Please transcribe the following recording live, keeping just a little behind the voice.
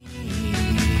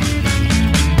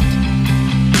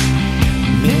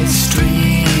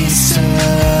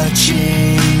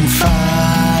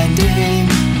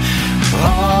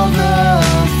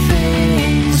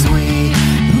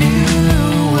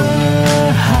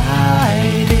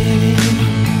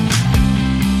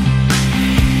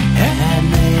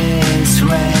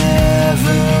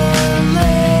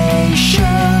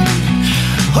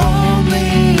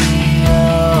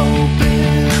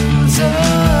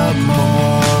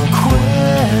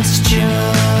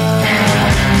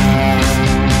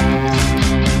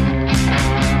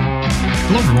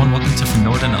Hello, everyone. Welcome to From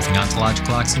Nowhere to Nothing,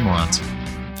 Ontological Oxymorons.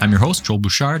 I'm your host, Joel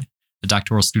Bouchard, a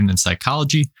doctoral student in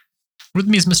psychology. With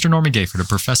me is Mr. Norman Gayford, a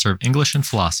professor of English and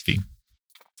philosophy.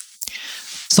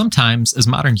 Sometimes, as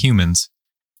modern humans,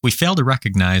 we fail to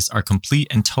recognize our complete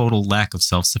and total lack of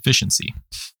self-sufficiency.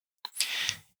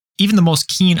 Even the most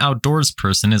keen outdoors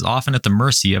person is often at the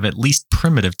mercy of at least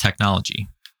primitive technology.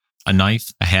 A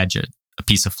knife, a hatchet, a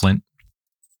piece of flint.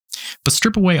 But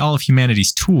strip away all of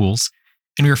humanity's tools,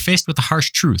 and we are faced with the harsh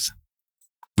truth.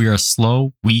 We are a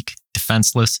slow, weak,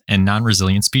 defenseless, and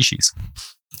non-resilient species.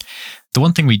 The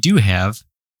one thing we do have,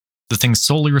 the thing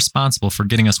solely responsible for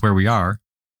getting us where we are,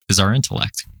 is our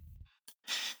intellect.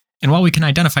 And while we can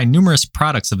identify numerous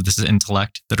products of this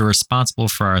intellect that are responsible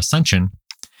for our ascension,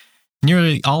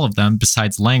 nearly all of them,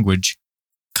 besides language,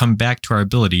 come back to our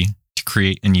ability to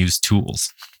create and use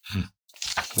tools.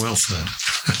 Well said.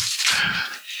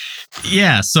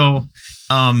 Yeah, so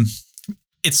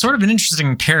it's sort of an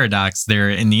interesting paradox there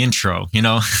in the intro. You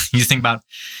know, you think about,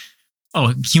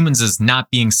 humans as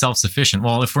not being self-sufficient.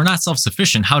 Well, if we're not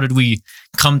self-sufficient, how did we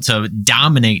come to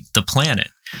dominate the planet?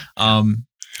 And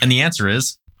the answer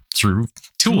is through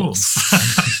tools.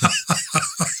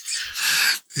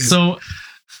 So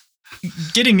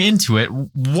getting into it,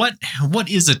 what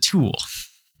is a tool?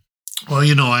 Well,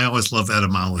 you know, I always love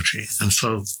etymology. And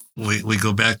so we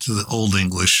go back to the Old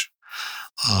English,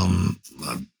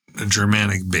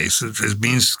 Germanic base. It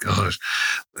means,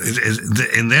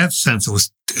 in that sense,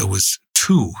 it was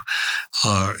two.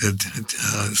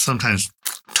 Sometimes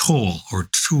toll or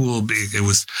tool. It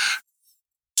was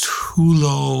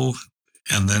tulo,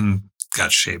 and then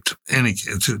got shaped.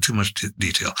 Too much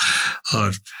detail.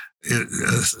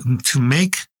 To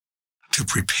make, to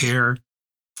prepare,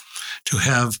 to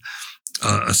have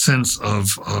a sense of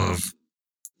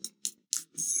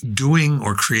doing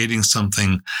or creating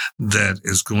something that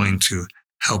is going to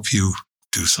help you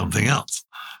do something else.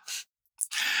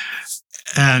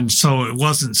 And so it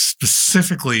wasn't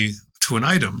specifically to an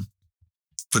item,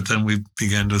 but then we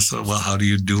began to say, well, how do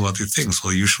you do other things?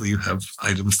 Well, usually you have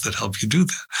items that help you do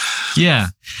that. Yeah.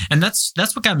 And that's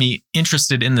what got me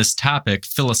interested in this topic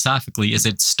philosophically, is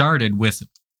it started with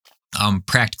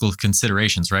practical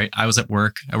considerations, right? I was at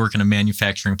work. I work in a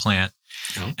manufacturing plant.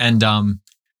 Yeah. And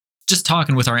just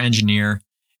talking with our engineer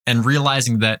and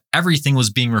realizing that everything was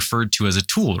being referred to as a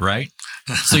tool, right?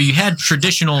 So you had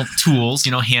traditional tools,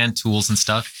 hand tools and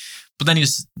stuff. But then he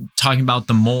was talking about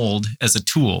the mold as a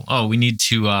tool. Oh, we need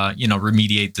to,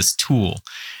 remediate this tool.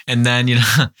 And then,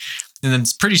 and then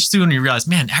pretty soon you realize,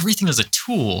 man, everything is a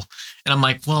tool. And I'm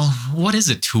like, well, what is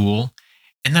a tool?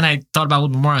 And then I thought about it a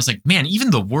little bit more. I was like, man,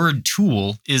 even the word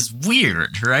tool is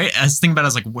weird, right? I was thinking about it, I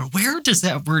was like, where does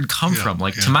that word come from?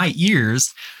 Like, to my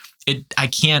ears, I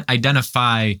can't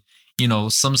identify,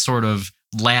 some sort of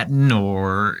Latin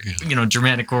or,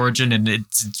 Germanic origin. And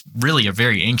it's really a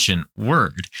very ancient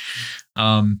word.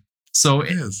 So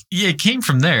it came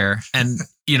from there. And,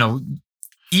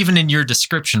 even in your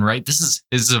description, right, this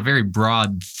is a very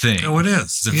broad thing. Oh, it is.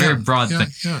 It's a very broad thing.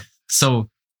 Yeah.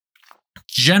 So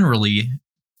generally,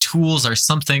 tools are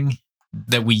something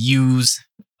that we use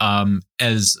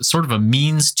as sort of a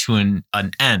means to an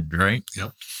end, right?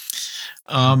 Yep.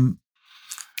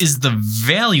 Is the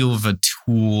value of a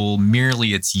tool merely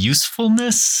its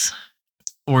usefulness,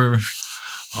 or?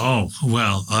 Oh,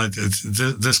 well,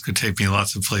 this could take me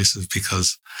lots of places,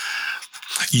 because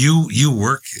you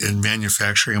work in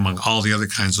manufacturing among all the other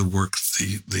kinds of work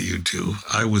that you do.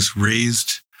 I was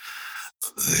raised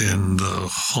in the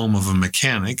home of a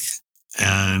mechanic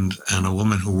and a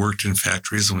woman who worked in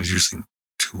factories and was using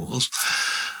tools.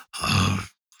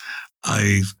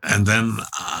 I,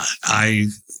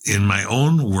 in my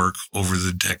own work over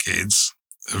the decades,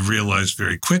 realized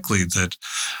very quickly that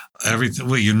everything,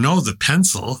 the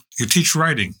pencil, you teach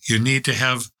writing, you need to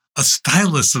have a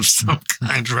stylus of some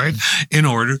kind, right? In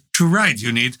order to write,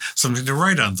 you need something to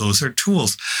write on. Those are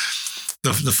tools.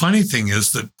 The funny thing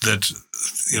is that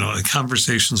in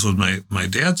conversations with my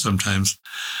dad sometimes,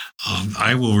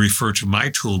 I will refer to my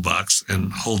toolbox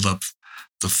and hold up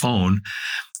the phone,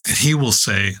 and he will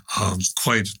say,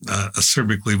 quite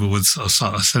acerbically, but with a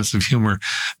sense of humor,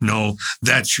 no,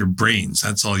 that's your brains.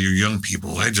 That's all your young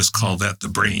people. I just call that the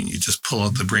brain. You just pull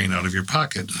out the brain out of your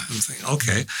pocket. I'm thinking,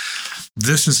 okay,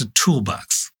 this is a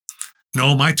toolbox.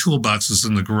 No, my toolbox is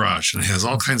in the garage and it has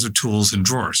all kinds of tools and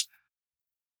drawers.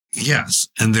 Yes,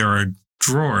 and there are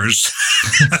drawers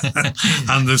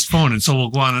on this phone, and so we'll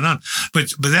go on and on.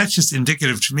 But that's just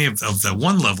indicative to me of the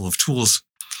one level of tools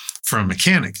for a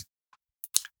mechanic.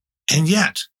 And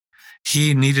yet,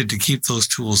 he needed to keep those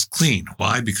tools clean.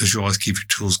 Why? Because you always keep your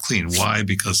tools clean. Why?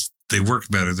 Because They work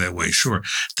better that way, sure.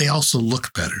 They also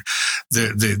look better.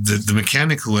 The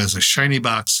mechanic who has a shiny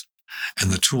box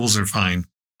and the tools are fine,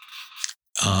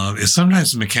 is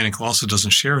sometimes the mechanic who also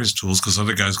doesn't share his tools because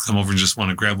other guys come over and just want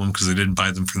to grab them because they didn't buy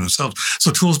them for themselves.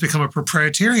 So tools become a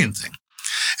proprietarian thing.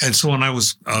 And so when I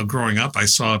was growing up, I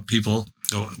saw people,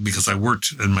 because I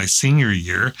worked in my senior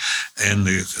year in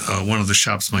one of the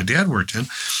shops my dad worked in,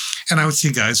 and I would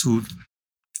see guys who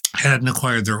hadn't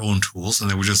acquired their own tools,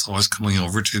 and they were just always coming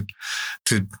over to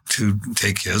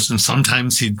take his. And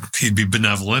sometimes he'd be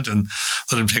benevolent and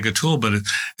let him take a tool, but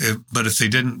if they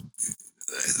didn't,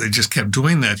 they just kept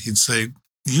doing that. He'd say,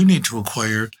 "You need to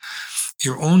acquire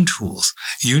your own tools.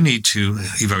 You need to."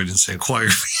 He probably didn't say acquire.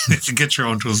 To get your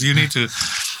own tools. You need to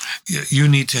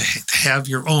have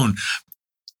your own.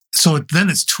 So then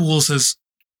it's tools as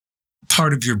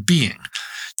part of your being.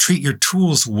 Treat your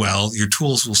tools well. Your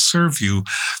tools will serve you.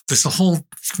 There's a whole.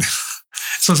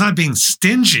 So it's not being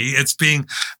stingy. It's being.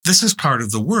 This is part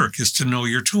of the work. Is to know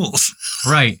your tools.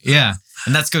 Right. Yeah.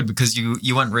 And that's good because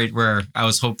you went right where I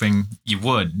was hoping you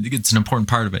would. It's an important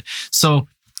part of it. So,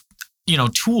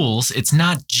 tools, it's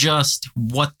not just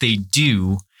what they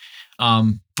do,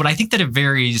 but I think that it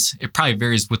varies. It probably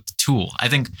varies with the tool. I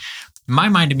think my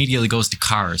mind immediately goes to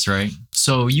cars, right?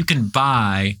 So you can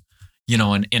buy,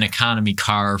 an economy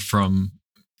car from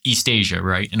East Asia,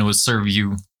 right? And it would serve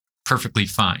you perfectly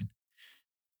fine.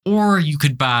 Or you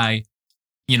could buy,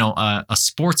 a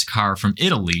sports car from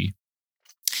Italy.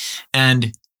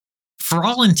 And for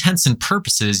all intents and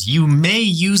purposes, you may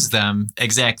use them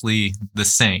exactly the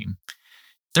same.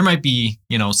 There might be,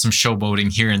 some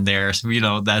showboating here and there,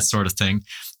 that sort of thing.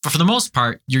 But for the most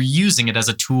part, you're using it as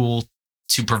a tool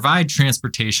to provide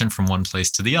transportation from one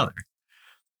place to the other.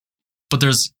 But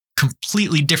there's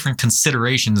completely different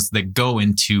considerations that go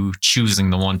into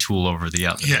choosing the one tool over the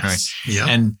other. Yes. Right? Yeah.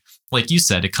 And like you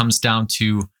said, it comes down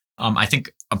to, I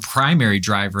think a primary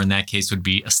driver in that case would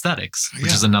be aesthetics,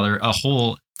 which is a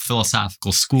whole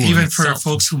philosophical school. Even for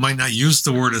folks who might not use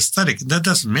the word aesthetic, that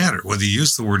doesn't matter whether you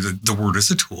use the word as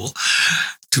a tool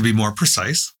to be more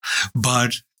precise.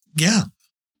 But yeah,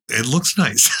 it looks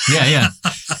nice. Yeah.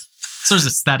 So there's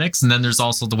aesthetics, and then there's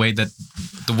also the way that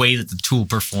the tool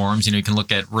performs. You can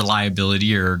look at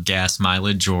reliability or gas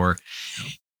mileage,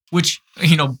 which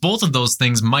both of those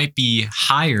things might be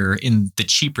higher in the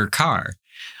cheaper car.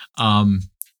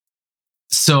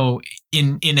 So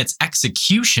in its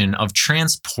execution of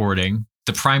transporting,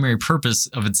 the primary purpose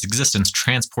of its existence,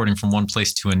 transporting from one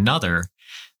place to another,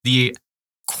 the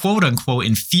quote unquote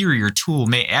inferior tool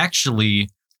may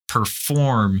actually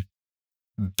perform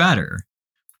better.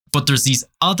 But there's these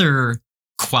other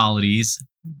qualities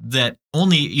that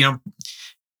only,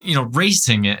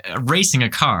 racing a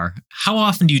car. How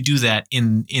often do you do that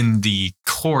in the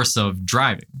course of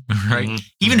driving, right? Mm-hmm.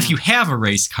 Even if you have a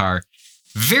race car,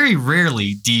 very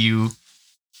rarely do you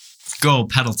go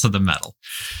pedal to the metal.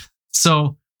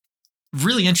 So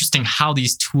really interesting how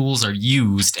these tools are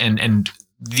used and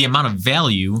the amount of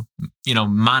value,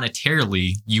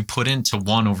 monetarily you put into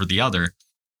one over the other.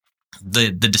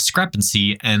 The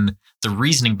discrepancy and the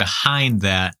reasoning behind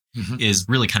that is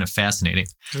really kind of fascinating.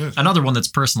 Another one that's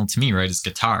personal to me, right, is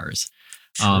guitars.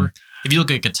 Sure. If you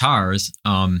look at guitars,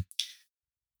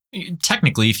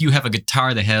 technically, if you have a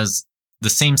guitar that has the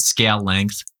same scale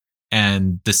length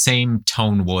and the same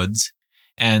tone woods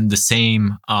and the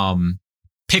same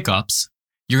pickups,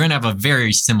 you're going to have a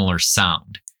very similar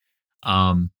sound.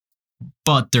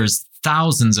 But there's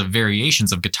thousands of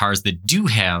variations of guitars that do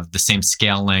have the same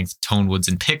scale length, tone woods,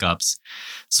 and pickups.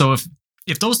 So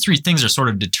if those three things are sort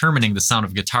of determining the sound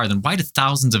of a guitar, then why do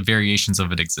thousands of variations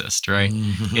of it exist, right?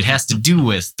 It has to do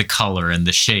with the color and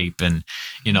the shape and,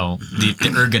 the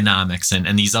ergonomics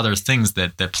and these other things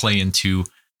that play into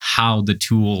how the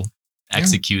tool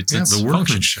executes its the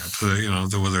workmanship.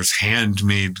 Whether it's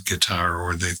handmade guitar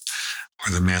or the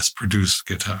mass-produced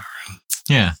guitar.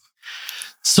 Yeah.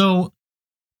 So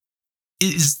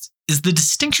is the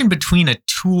distinction between a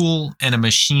tool and a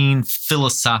machine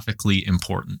philosophically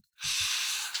important?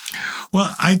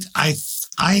 Well, I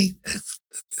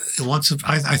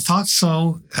thought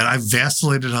so, and I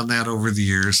vacillated on that over the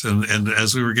years. And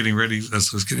as I was getting ready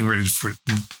for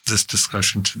this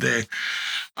discussion today,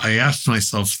 I asked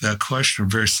myself that question, a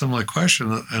very similar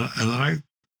question, and I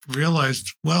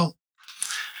realized, well,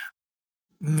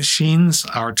 machines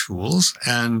are tools,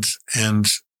 and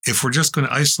if we're just going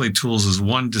to isolate tools as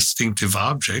one distinctive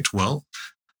object, well,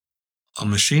 a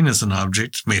machine is an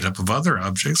object made up of other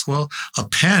objects. Well, a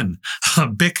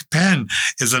Bic pen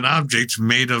is an object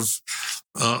made of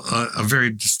a very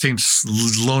distinct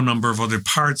low number of other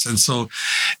parts. And so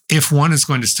if one is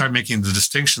going to start making the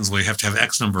distinctions, well, you have to have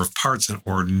X number of parts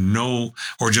or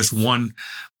just one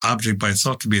object by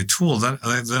itself to be a tool, then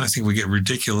I think we get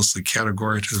ridiculously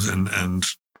categorical and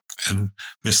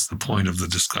miss the point of the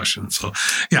discussion. So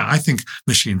yeah, I think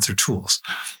machines are tools.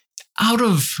 Out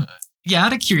of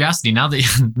curiosity, now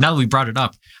that we brought it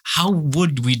up, how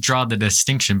would we draw the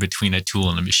distinction between a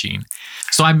tool and a machine?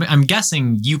 So I'm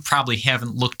guessing you probably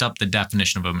haven't looked up the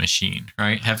definition of a machine,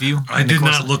 right? Have you? I did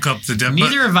not look up the definition.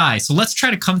 Neither have I. So let's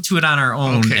try to come to it on our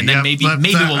own, and then maybe we'll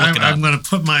look it up. I'm going to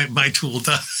put my tool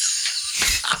down.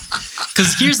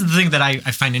 Because here's the thing that I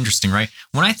find interesting, right?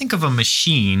 When I think of a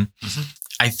machine,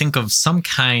 I think of some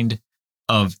kind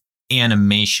of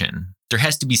animation. There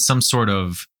has to be some sort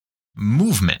of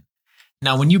movement.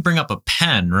 Now, when you bring up a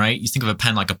pen, right, you think of a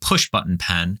pen like a push button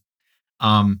pen.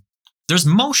 There's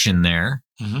motion there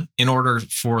in order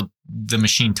for the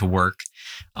machine to work.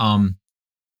 The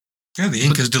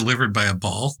ink is delivered by a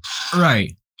ball.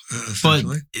 Right. But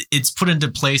it's put into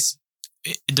place.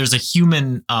 There's a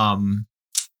human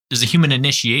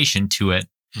initiation to it.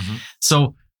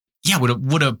 So, yeah,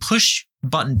 would a push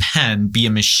button pen be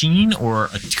a machine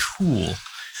or a tool?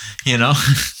 You know?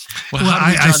 Well,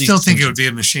 I still think it would be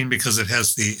a machine because it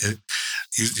has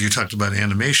you talked about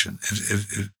animation.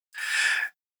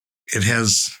 It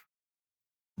has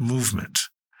movement.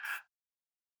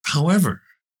 However,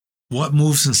 what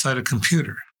moves inside a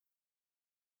computer?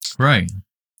 Right.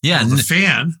 Yeah. Well, the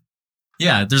fan.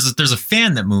 Yeah. There's a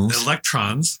fan that moves. The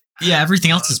electrons. Yeah, everything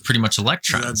else is pretty much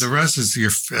electrons. The rest is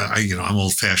I'm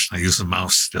old fashioned. I use a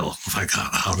mouse still. Oh my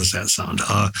God, how does that sound?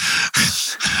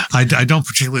 I don't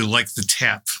particularly like the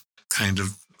tap kind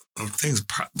of things.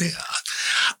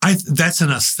 That's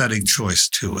an aesthetic choice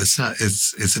too. It's not.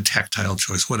 It's a tactile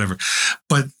choice, whatever.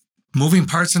 But moving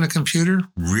parts in a computer,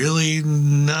 really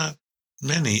not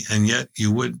many, and yet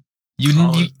you would.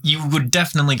 You would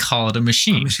definitely call it a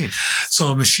machine. So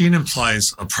a machine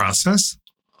implies a process.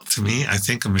 To me, I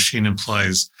think a machine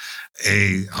implies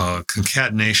a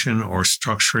concatenation or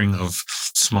structuring of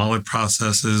smaller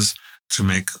processes to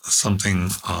make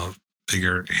something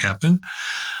bigger happen.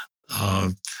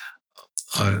 A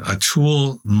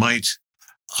tool might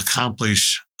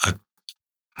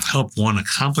help one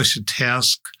accomplish a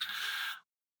task.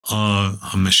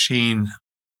 A machine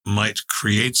might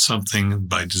create something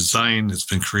by design. It's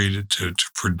been created to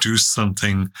produce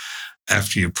something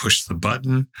after you push the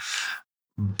button.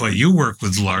 But you work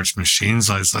with large machines.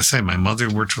 As I say, my mother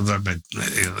worked with them.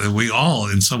 We all,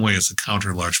 in some way,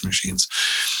 encounter large machines.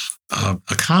 A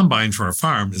combine for a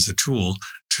farm is a tool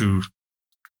to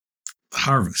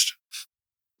harvest,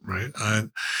 right?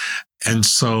 And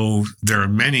so there are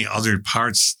many other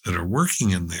parts that are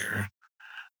working in there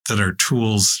that are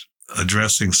tools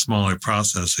addressing smaller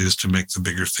processes to make the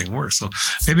bigger thing work. So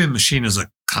maybe a machine is a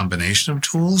combination of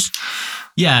tools.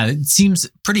 Yeah, it seems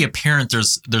pretty apparent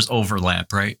there's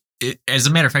overlap, right? As a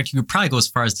matter of fact, you could probably go as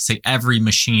far as to say every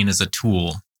machine is a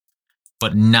tool,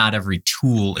 but not every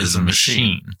tool is a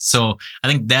machine. So I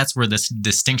think that's where this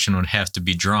distinction would have to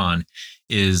be drawn,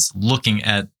 is looking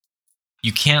at,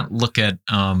 you can't look at,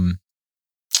 man,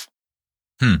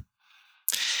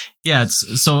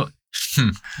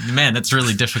 that's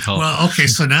really difficult. Well, okay,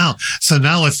 so now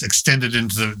let's extend it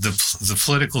into the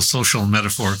political, social, and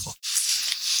metaphorical.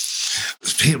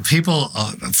 People,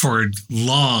 for a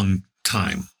long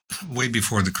time, way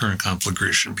before the current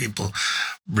conflagration, people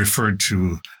referred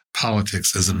to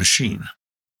politics as a machine.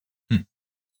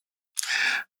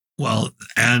 Well,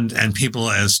 and people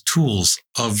as tools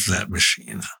of that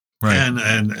machine. Right.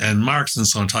 And Marx and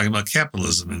so on talking about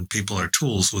capitalism, and people are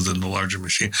tools within the larger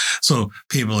machine. So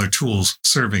people are tools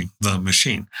serving the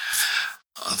machine.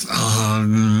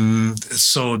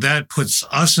 So that puts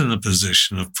us in the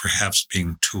position of perhaps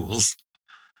being tools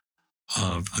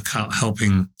of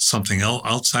helping something else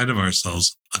outside of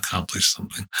ourselves accomplish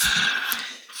something.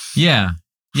 Yeah.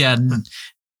 The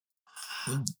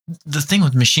thing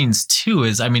with machines too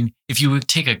is, I mean, if you would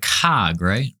take a cog,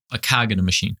 right? A cog in a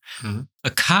machine. A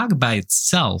cog by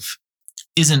itself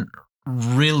isn't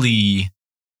really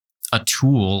a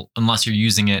tool unless you're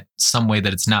using it some way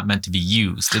that it's not meant to be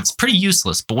used. It's pretty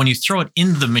useless. But when you throw it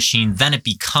into the machine, then it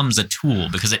becomes a tool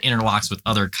because it interlocks with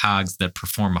other cogs that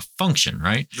perform a function,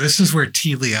 right? This is where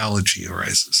teleology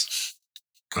arises.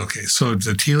 Okay, so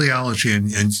the teleology,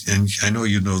 and I know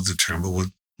you know the term, but we'll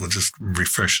just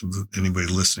refresh anybody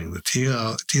listening. The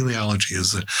teleology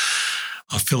is a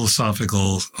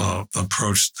philosophical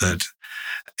approach that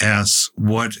asks,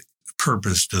 what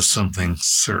purpose does something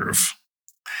serve?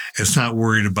 It's not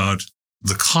worried about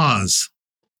the cause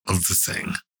of the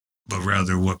thing, but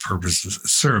rather what purpose it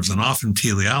serves. And often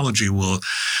teleology will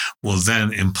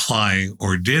then imply,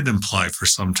 or did imply for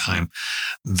some time,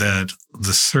 that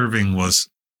the serving was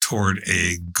toward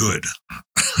a good.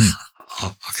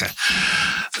 Oh, okay.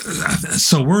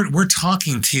 So we're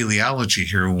talking teleology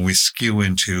here when we skew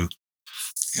into,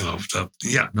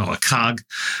 a cog.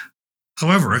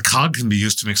 However, a cog can be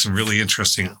used to make some really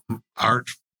interesting art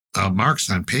marks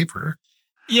on paper.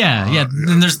 Yeah.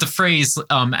 And there's the phrase,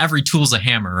 every tool's a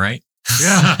hammer, right?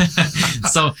 Yeah.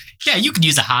 So, yeah, you could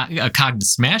use a cog to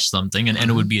smash something and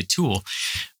it would be a tool.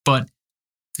 But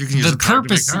you can use the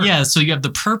purpose, so you have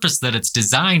the purpose that it's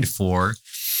designed for.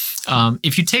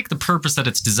 If you take the purpose that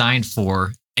it's designed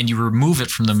for and you remove it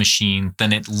from the machine,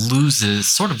 then it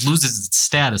loses its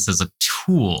status as a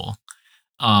tool.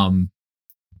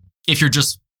 If you're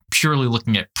just purely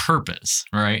looking at purpose,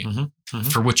 right?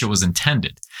 For which it was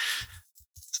intended.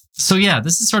 So yeah,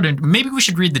 this is sort of, maybe we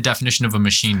should read the definition of a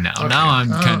machine now. Okay. Now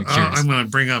I'm kind of curious. I'm going to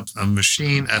bring up a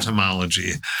machine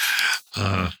etymology,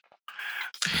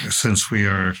 since we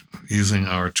are using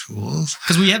our tools.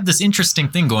 Because we have this interesting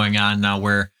thing going on now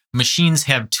where machines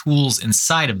have tools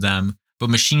inside of them, but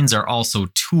machines are also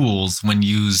tools when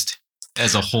used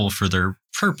as a whole for their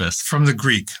purpose. From the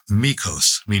Greek,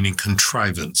 mikos, meaning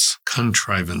contrivance.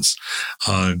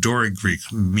 Doric Greek,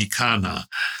 mikana,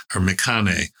 or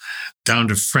mikane, down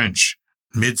to French,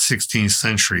 mid-16th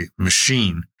century,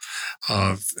 machine.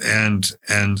 And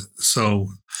so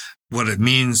what it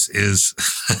means is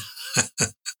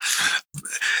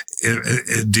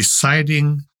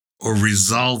deciding or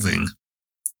resolving.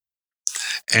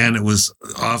 And it was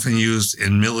often used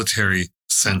in military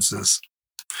senses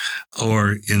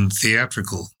or in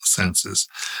theatrical senses.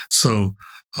 So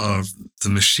the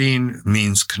machine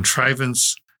means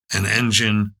contrivance, an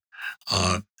engine,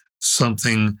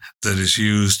 something that is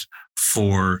used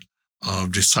for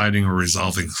deciding or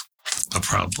resolving a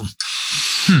problem.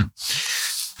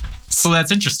 So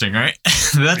that's interesting, right?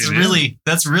 That's really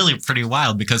pretty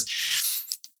wild, because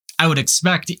I would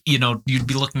expect, you'd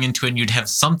be looking into it and you'd have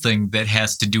something that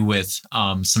has to do with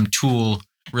some tool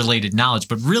related knowledge,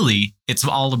 but really it's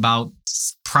all about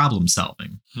problem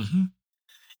solving.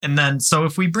 And then, so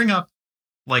if we bring up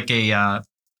like a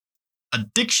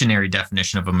dictionary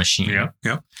definition of a machine.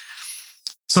 Yeah.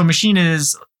 So a machine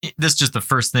is, this is just the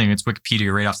first thing, it's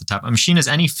Wikipedia right off the top. A machine is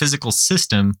any physical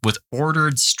system with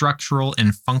ordered structural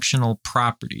and functional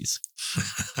properties.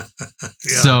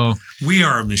 So we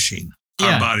are a machine.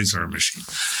 Our bodies are a machine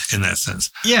in that sense.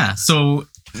 Yeah. So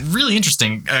really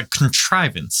interesting.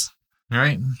 Contrivance,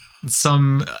 right?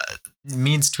 Some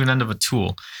means to an end of a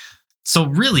tool. So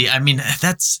really, I mean,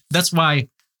 that's why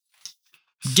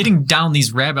getting down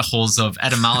these rabbit holes of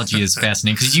etymology is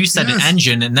fascinating, because you said an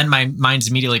engine, and then my mind's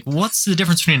immediately like, what's the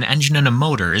difference between an engine and a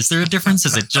motor? Is there a difference?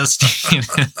 Is it just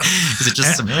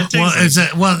semantics?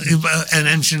 An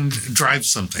engine drives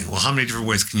something. Well, how many different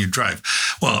ways can you drive?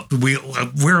 Well,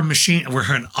 we're a machine.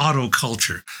 We're an auto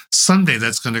culture. Someday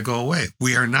that's going to go away.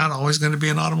 We are not always going to be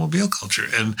an automobile culture,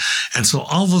 and so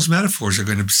all those metaphors are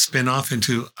going to spin off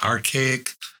into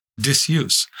archaic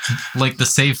disuse. Like the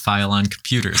save file on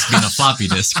computers being a floppy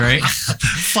disk, right?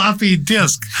 Floppy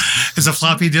disk. Is a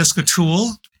floppy disk a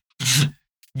tool?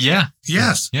 Yeah.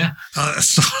 Yes. Yeah.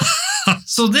 This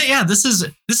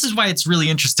is why it's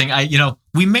really interesting.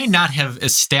 We may not have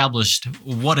established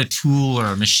what a tool or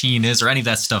a machine is or any of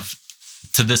that stuff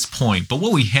to this point, but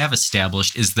what we have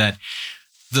established is that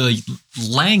the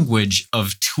language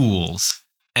of tools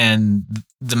and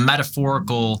the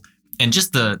metaphorical and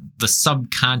just the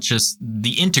subconscious,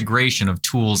 the integration of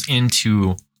tools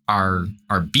into our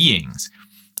beings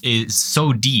is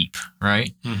so deep,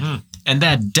 right? And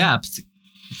that depth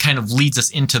kind of leads us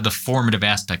into the formative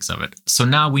aspects of it. So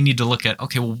now we need to look at,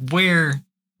 okay, well,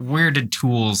 where did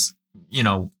tools,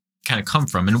 kind of come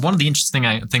from? And one of the interesting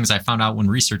things I found out when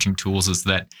researching tools is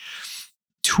that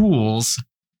tools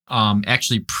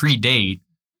actually predate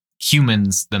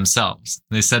humans themselves.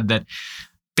 They said that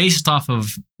based off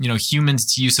of,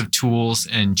 humans' use of tools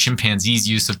and chimpanzees'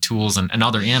 use of tools and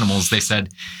other animals, they said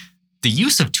the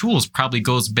use of tools probably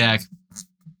goes back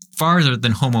farther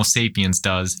than Homo sapiens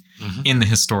does in the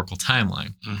historical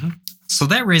timeline. So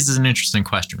that raises an interesting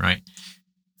question, right?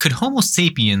 Could Homo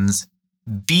sapiens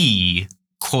be,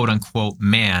 quote unquote,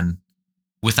 man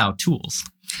without tools?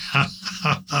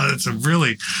 That's a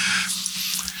really,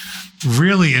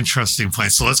 really interesting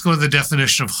point. So let's go to the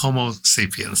definition of Homo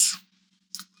sapiens.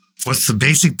 What's the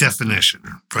basic definition,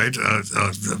 right?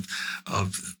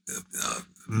 Of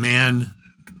man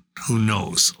who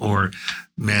knows, or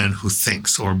man who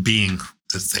thinks, or being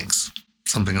that thinks,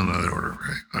 something on that order,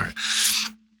 right? All right.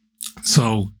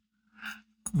 So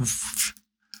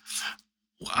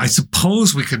I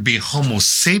suppose we could be Homo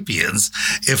sapiens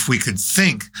if we could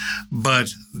think, but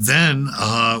then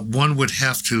one would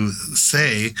have to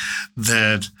say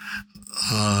that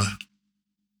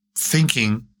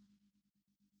thinking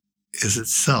is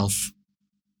itself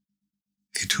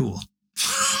a tool.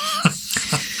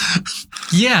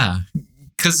 Yeah,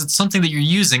 because it's something that you're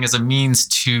using as a means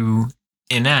to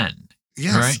an end.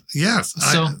 Yes, right? Yes.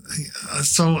 So,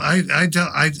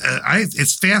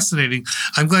 It's fascinating.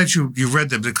 I'm glad you read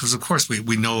them because, of course,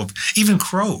 we know of even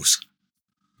crows.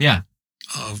 Yeah.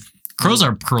 Crows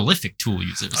are prolific tool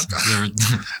users.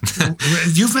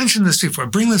 You've mentioned this before.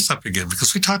 Bring this up again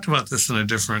because we talked about this in a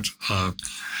different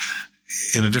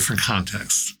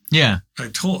context. Yeah.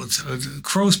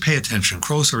 Crows pay attention.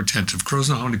 Crows are attentive. Crows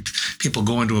know how many people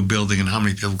go into a building and how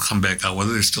many people come back out,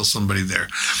 whether there's still somebody there.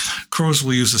 Crows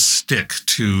will use a stick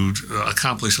to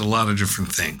accomplish a lot of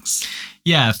different things.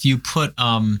 Yeah, if you put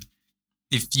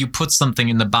something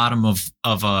in the bottom of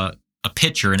a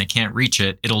pitcher and it can't reach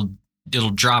it, it'll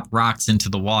drop rocks into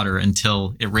the water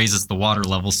until it raises the water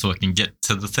level so it can get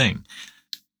to the thing.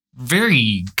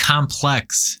 Very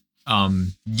complex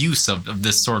use of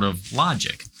this sort of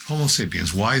logic. Homo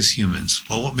sapiens, wise humans.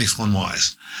 Well, what makes one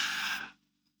wise?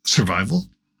 Survival?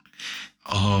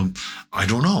 I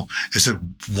don't know. Is it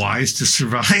wise to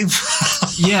survive?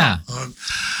 Yeah.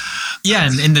 Yeah,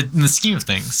 in the scheme of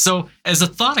things. So, as a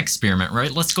thought experiment,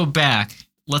 right? Let's go back.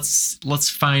 Let's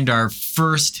find our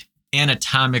first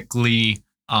anatomically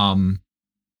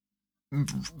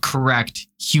correct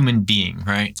human being,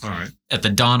 right? All right. At the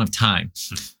dawn of time.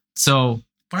 So,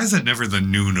 why is it never the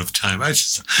noon of time?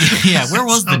 Yeah, where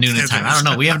was the noon of time? I don't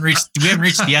know. We haven't reached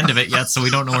the end of it yet, so we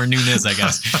don't know where noon is, I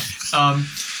guess.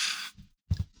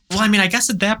 Well, I mean, I guess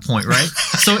at that point, right?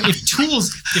 So if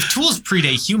tools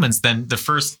predate humans, then the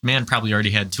first man probably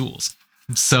already had tools.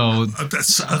 So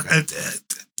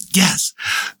yes,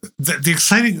 the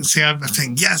exciting. See, I'm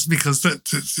saying yes because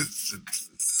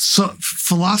so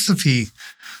philosophy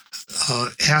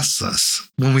asks us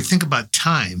when we think about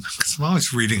time, because I'm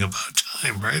always reading about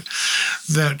time, right?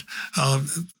 That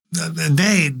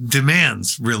they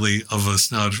demands really of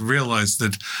us now to realize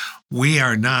that we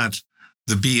are not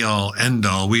the be-all,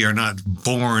 end-all. We are not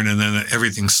born and then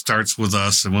everything starts with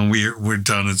us, and when we're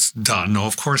done, it's done. No,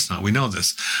 of course not. We know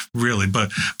this, really.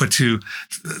 But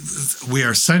we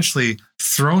are essentially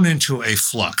thrown into a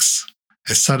flux,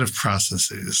 a set of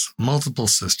processes, multiple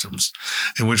systems,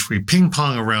 in which we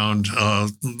ping-pong around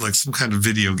like some kind of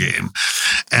video game.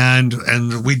 And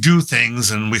we do things,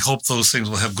 and we hope those things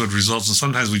will have good results. And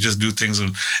sometimes we just do things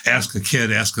and ask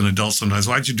an adult sometimes,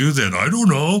 why'd you do that? I don't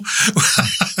know.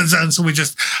 And so we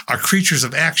just are creatures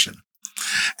of action.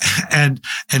 And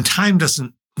time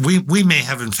doesn't, we may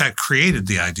have in fact created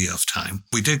the idea of time.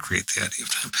 We did create the idea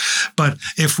of time. But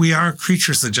if we are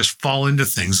creatures that just fall into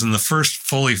things, and the first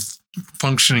fully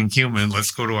functioning human,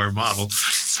 let's go to our model,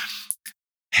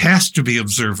 has to be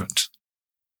observant,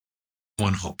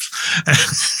 one hopes,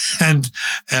 and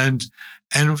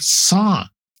saw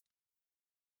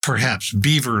perhaps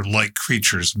beaver-like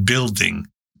creatures building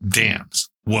dams.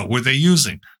 What were they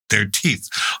using? Their teeth,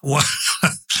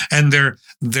 and their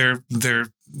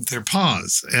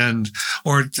paws,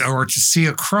 or to see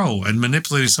a crow and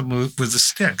manipulating something with a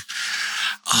stick.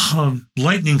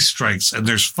 Lightning strikes and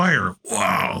there's fire.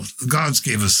 Wow, gods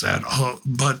gave us that.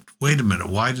 But wait a minute,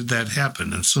 why did that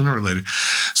happen? And sooner or later,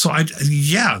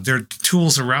 there are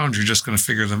tools around. You're just going to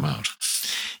figure them out.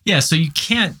 Yeah, so you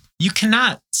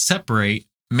cannot separate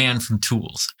man from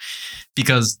tools,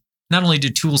 because not only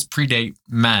did tools predate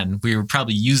men, we were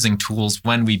probably using tools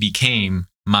when we became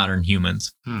modern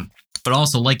humans. But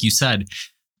also, like you said,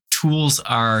 tools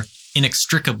are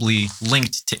inextricably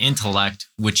linked to intellect,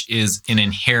 which is an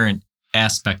inherent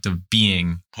aspect of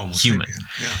being human.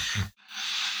 Yeah.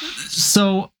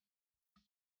 So,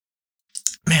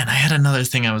 man, I had another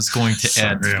thing I was going to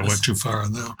add. I went too far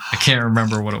on that. I can't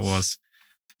remember what it was.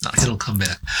 It'll come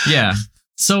back. Yeah.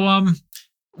 So,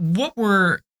 what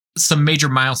were some major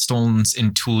milestones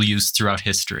in tool use throughout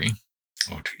history?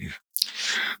 Oh, geez.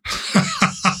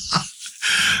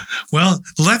 Well,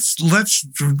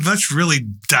 let's really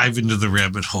dive into the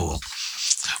rabbit hole.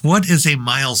 What is a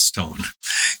milestone?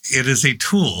 It is a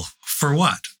tool for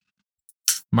what?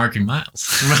 Marking miles.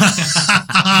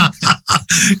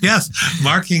 Yes,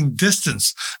 marking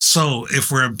distance. So if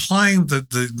we're implying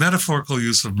the metaphorical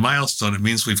use of milestone, it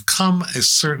means we've come a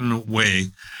certain way.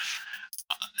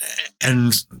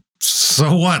 And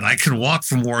so what? I can walk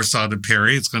from Warsaw to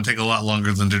Perry. It's going to take a lot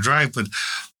longer than to drive, but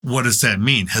what does that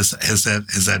mean? Has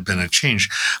that been a change?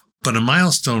 But a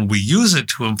milestone, we use it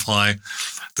to imply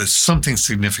that something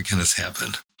significant has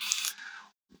happened.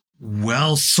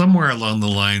 Well, somewhere along the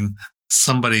line,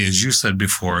 somebody, as you said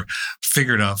before,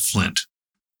 figured out flint.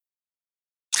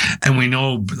 And we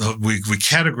know we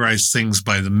categorize things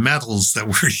by the metals that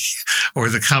were, or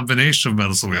the combination of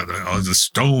metals. So we have the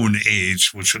Stone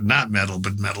Age, which was not metal,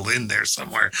 but metal in there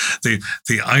somewhere.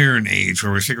 The Iron Age,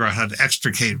 where we figure out how to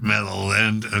extricate metal.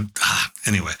 And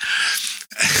anyway,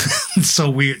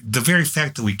 so the very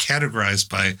fact that we categorize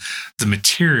by the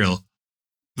material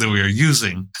that we are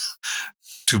using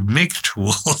to make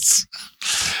tools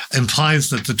implies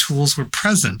that the tools were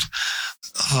present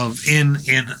in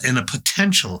a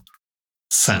potential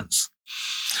sense.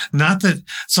 Not that,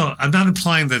 so I'm not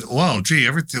implying that, well, gee,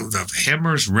 everything, the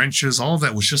hammers, wrenches, all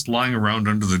that was just lying around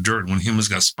under the dirt. When humans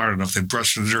got smart enough, they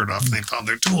brushed the dirt off and they found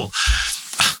their tool.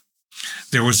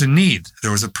 There was a need.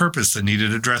 There was a purpose that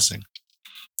needed addressing.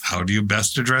 How do you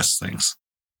best address things?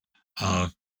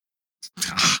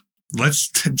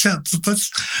 Let's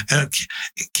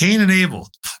Cain and Abel.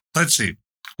 Let's see.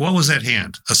 What was at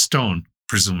hand? A stone,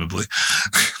 presumably.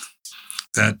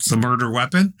 That's the murder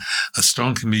weapon. A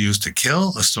stone can be used to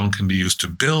kill. A stone can be used to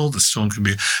build. A stone can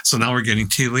be. So now we're getting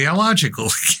teleological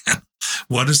again.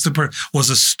 What is was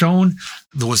a stone?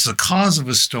 Was the cause of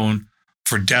a stone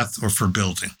for death or for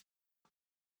building?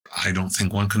 I don't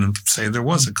think one can say there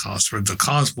was a cause. The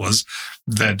cause was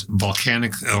that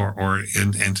volcanic or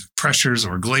pressures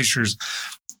or glaciers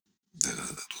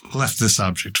left this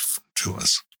object to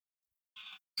us.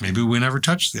 Maybe we never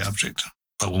touched the object,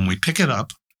 but when we pick it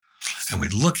up and we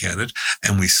look at it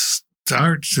and we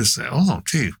start to say, oh,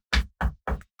 gee,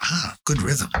 good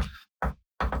rhythm.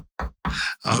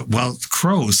 Well,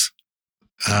 crows,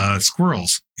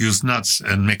 squirrels use nuts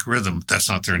and make rhythm. That's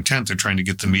not their intent. They're trying to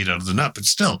get the meat out of the nut, but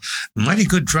still, mighty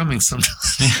good drumming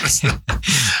sometimes.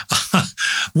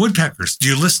 Woodpeckers. Do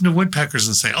you listen to woodpeckers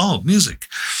and say, oh, music?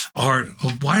 Or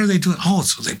why are they doing,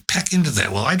 so they peck into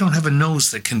that. Well, I don't have a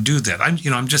nose that can do that.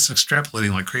 I'm just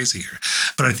extrapolating like crazy here.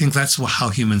 But I think that's how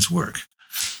humans work.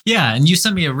 Yeah, and you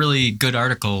sent me a really good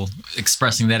article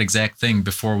expressing that exact thing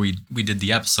before we did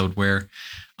the episode where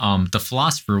the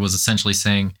philosopher was essentially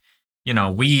saying,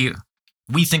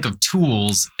 we think of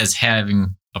tools as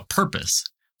having a purpose,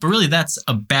 but really that's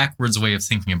a backwards way of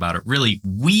thinking about it. Really,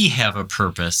 we have a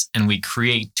purpose and we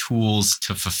create tools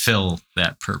to fulfill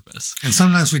that purpose. And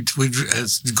sometimes we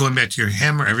going back to your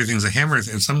hammer, everything's a hammer.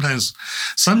 And sometimes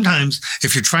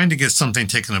if you're trying to get something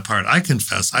taken apart, I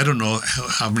confess, I don't know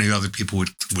how many other people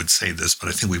would say this, but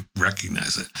I think we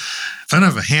recognize it. If I don't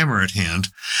have a hammer at hand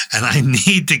and I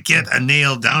need to get a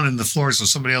nail down in the floor so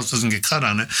somebody else doesn't get cut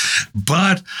on it,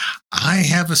 but I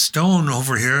have a stone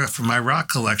over here for my rock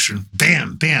collection,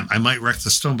 bam, I might wreck the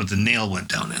stone, but the nail went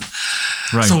down in.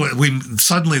 Right. So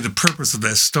suddenly the purpose of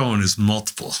that stone is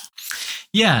multiple.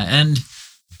 Yeah. And,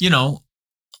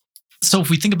 so if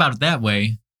we think about it that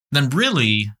way, then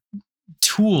really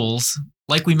tools,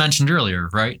 like we mentioned earlier,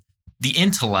 right? The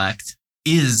intellect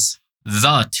is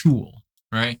the tool,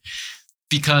 right?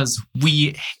 Because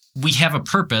we have a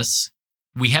purpose.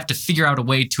 We have to figure out a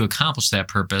way to accomplish that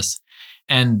purpose.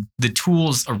 And the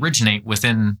tools originate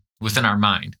within our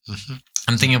mind. Mm-hmm.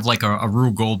 I'm thinking of like a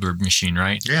Rube Goldberg machine,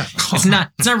 right? Yeah. It's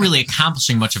not really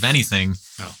accomplishing much of anything,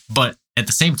 no. But at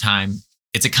the same time,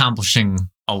 it's accomplishing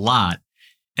a lot.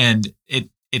 And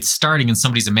it's starting in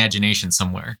somebody's imagination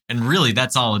somewhere. And really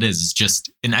that's all it is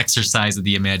just an exercise of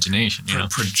the imagination.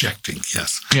 Projecting,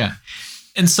 yes. Yeah.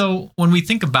 And so when we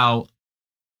think about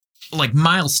like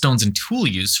milestones in tool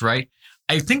use, right?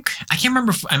 I can't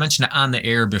remember if I mentioned it on the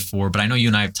air before, but I know you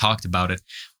and I have talked about it.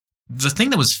 The thing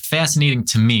that was fascinating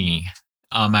to me,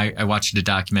 I watched a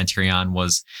documentary on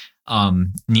was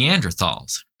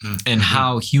Neanderthals and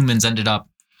how humans ended up,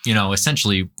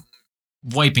 essentially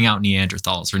wiping out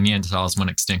Neanderthals, or Neanderthals went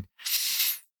extinct.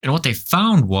 And what they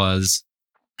found was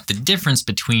the difference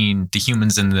between the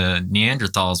humans and the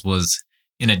Neanderthals was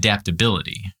in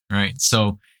adaptability, right?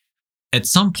 So at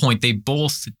some point, they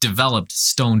both developed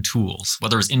stone tools,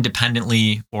 whether it was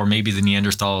independently or maybe the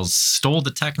Neanderthals stole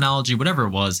the technology, whatever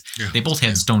it was, they both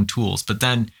had stone tools. But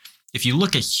then if you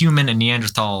look at human and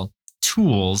Neanderthal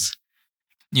tools,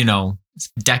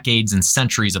 decades and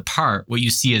centuries apart, what you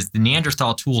see is the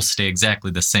Neanderthal tools stay exactly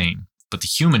the same, but the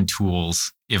human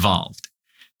tools evolved.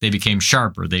 They became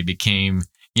sharper. They became,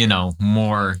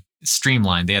 more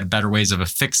streamlined. They had better ways of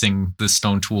affixing the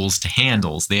stone tools to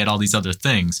handles. They had all these other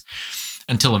things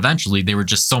until eventually they were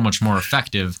just so much more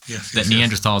effective that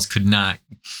Neanderthals could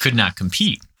not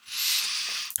compete.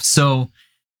 So,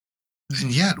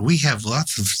 and yet we have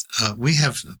we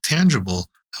have tangible,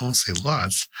 I won't say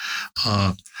lots.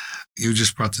 You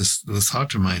just brought this thought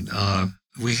to mind.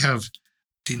 We have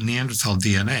Neanderthal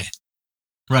DNA.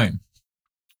 Right.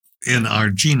 in our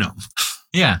genome.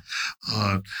 Yeah.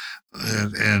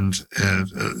 And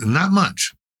not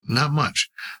much.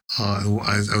 I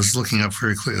was looking up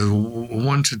very clearly,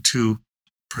 1 to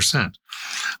 2%.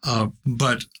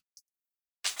 But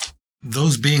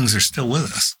those beings are still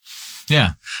with us.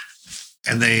 Yeah.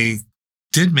 And they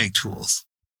did make tools.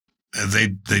 They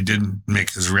didn't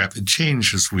make as rapid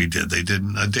change as we did. They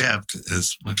didn't adapt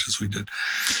as much as we did.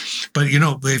 But,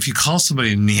 if you call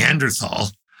somebody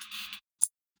Neanderthal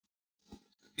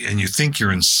and you think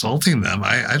you're insulting them,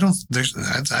 I don't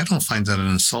find that an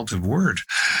insultive word.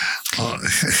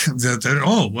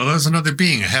 There's another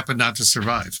being. It happened not to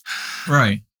survive.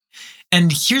 Right.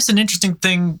 And here's an interesting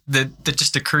thing that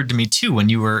just occurred to me too when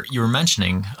you were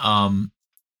mentioning, when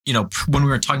we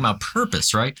were talking about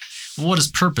purpose, right? What is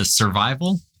purpose?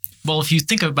 Survival? Well, if you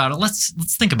think about it, let's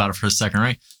think about it for a second,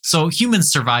 right? So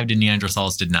humans survived and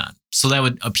Neanderthals did not. So that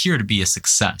would appear to be a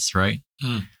success, right?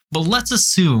 But let's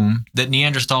assume that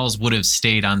Neanderthals would have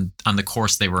stayed on the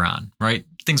course they were on, right?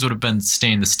 Things would have been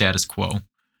staying the status quo.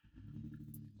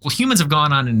 Well, humans have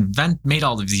gone on and made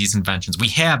all of these inventions. We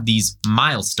have these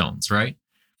milestones, right?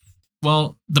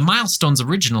 Well, the milestones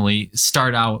originally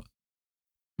start out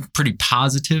pretty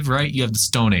positive, right? You have the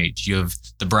Stone Age, you have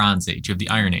the Bronze Age, you have the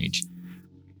Iron Age.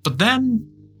 But then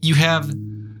you have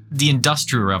the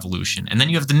Industrial Revolution, and then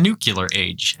you have the Nuclear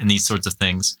Age and these sorts of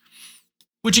things.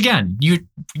 Which again, you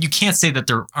can't say that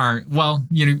there aren't,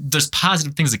 there's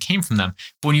positive things that came from them.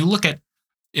 But when you look at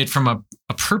it from a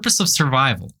purpose of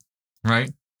survival,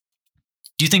 right?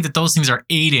 Do you think that those things are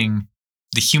aiding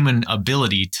the human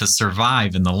ability to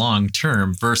survive in the long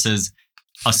term versus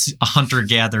a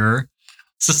hunter-gatherer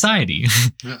society?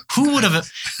 Yeah. Who would have,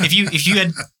 if you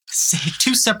had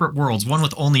two separate worlds, one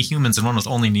with only humans and one with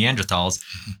only Neanderthals,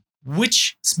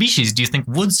 which species do you think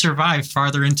would survive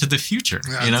farther into the future?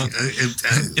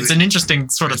 It's an interesting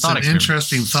sort of thought experiment. It's an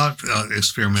interesting thought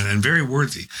experiment and very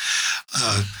worthy,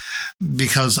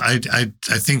 because I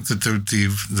think that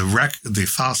the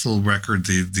fossil record,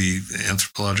 the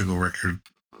anthropological record,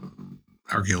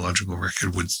 archaeological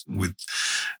record would,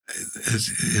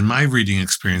 in my reading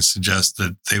experience, suggest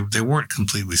that they weren't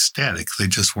completely static. They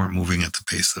just weren't moving at the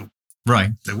pace that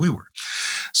we were.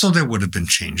 So there would have been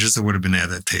changes. There would have been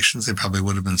adaptations. They probably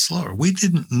would have been slower. We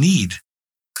didn't need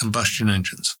combustion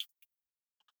engines.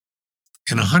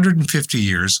 In 150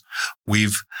 years,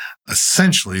 we've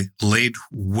essentially laid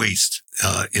waste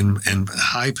in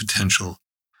high potential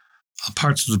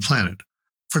parts of the planet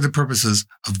for the purposes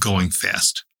of going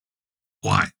fast.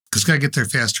 Why? Because we got to get there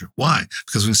faster. Why?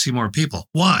 Because we can see more people.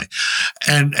 Why?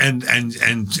 And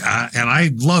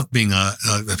I love being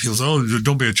people say, oh,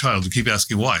 don't be a child. You keep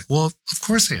asking why. Well, of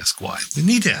course they ask why. We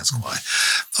need to ask why.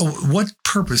 What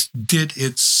purpose did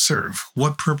it serve?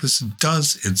 What purpose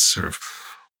does it serve?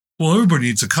 Well, everybody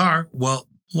needs a car. Well,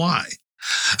 why?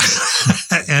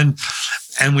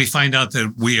 And we find out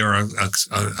that we are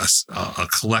a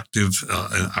collective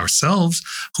ourselves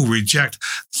who reject,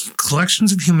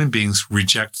 collections of human beings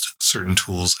reject certain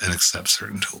tools and accept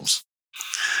certain tools.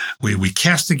 We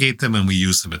castigate them and we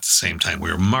use them at the same time. We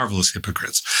are marvelous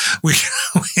hypocrites.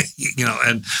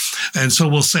 And so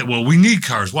we'll say, well, we need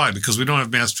cars. Why? Because we don't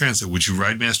have mass transit. Would you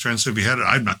ride mass transit if you had it?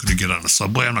 I'm not going to get on a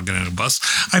subway. I'm not going to get on a bus.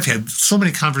 I've had so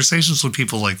many conversations with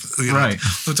people like, right.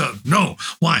 No.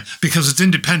 Why? Because it's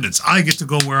independence. I get to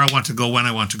go where I want to go when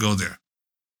I want to go there.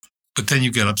 But then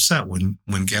you get upset when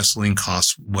gasoline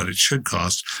costs what it should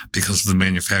cost because of the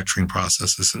manufacturing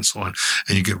processes and so on.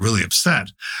 And you get really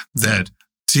upset that,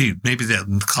 gee, maybe that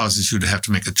causes you to have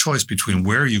to make a choice between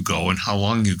where you go and how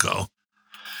long you go.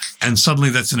 And suddenly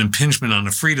that's an impingement on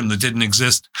a freedom that didn't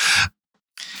exist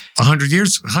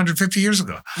 150 years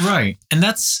ago. Right. And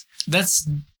that's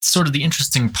sort of the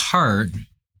interesting part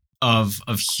of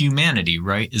humanity,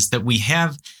 right? Is that we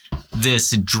have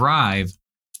this drive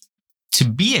to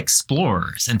be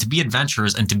explorers and to be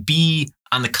adventurers and to be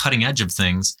on the cutting edge of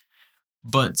things.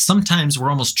 But sometimes we're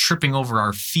almost tripping over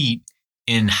our feet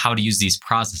in how to use these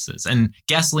processes. And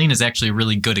gasoline is actually a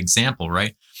really good example,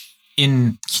 right?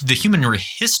 In the human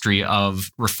history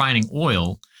of refining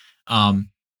oil, there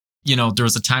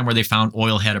was a time where they found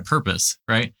oil had a purpose,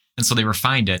 right? And so they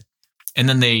refined it. And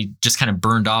then they just kind of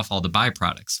burned off all the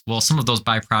byproducts. Well, some of those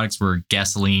byproducts were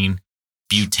gasoline,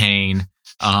 butane,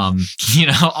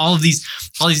 all these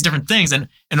different things. And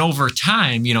over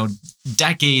time,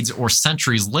 decades or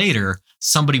centuries later,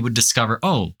 somebody would discover,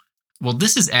 oh, well,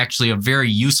 this is actually a very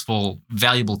useful,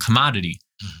 valuable commodity.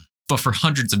 But for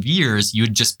hundreds of years, you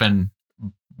had just been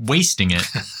wasting it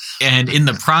and in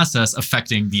the process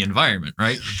affecting the environment,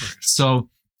 right? So,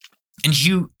 and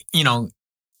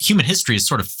human history is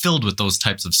sort of filled with those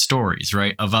types of stories,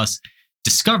 right? Of us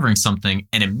discovering something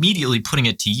and immediately putting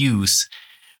it to use.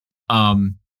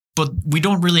 But we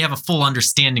don't really have a full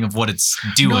understanding of what it's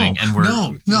doing, and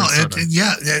and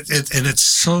it's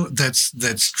so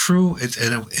that's true.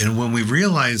 And when we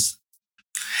realize,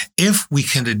 if we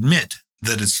can admit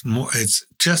that it's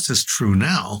just as true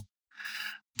now,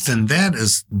 then that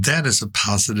is a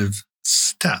positive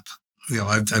step.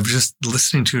 I'm just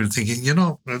listening to it and thinking,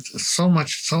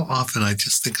 so often I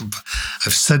just think of,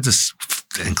 I've said this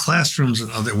in classrooms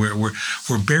and other where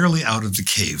we're barely out of the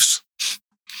caves.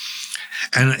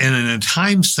 And in a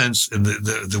time sense,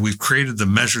 that we've created the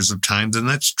measures of time, then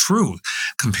that's true.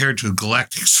 Compared to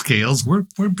galactic scales, we're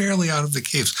barely out of the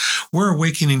caves. We're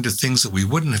awakening to things that we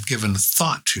wouldn't have given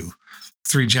thought to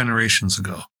 3 generations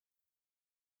ago,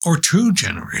 or 2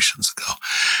 generations ago.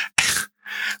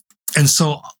 And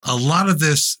so a lot of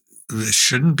this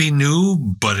shouldn't be new,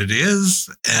 but it is.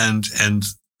 And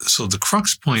so the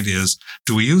crux point is,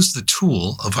 do we use the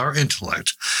tool of our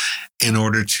intellect in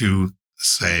order to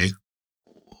say,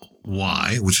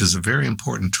 why, which is a very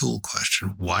important tool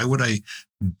question. Why would I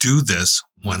do this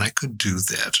when I could do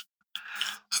that?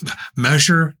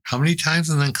 Measure how many times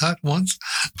and then cut once?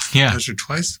 Yeah. Measure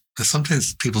twice?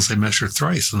 Sometimes people say measure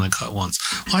thrice and then cut once.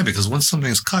 Why? Because once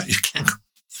something's cut, you can't go.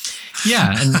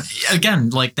 Yeah. And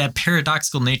again, like that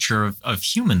paradoxical nature of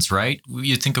humans, right?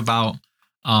 You think about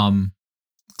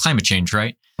climate change,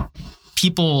 right?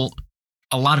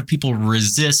 A lot of people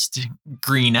resist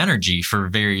green energy for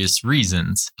various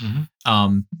reasons.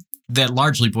 Mm-hmm. That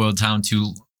largely boiled down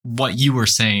to what you were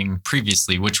saying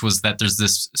previously, which was that there's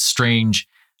this strange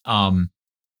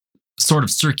sort of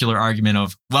circular argument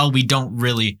of, well, we don't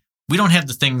have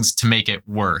the things to make it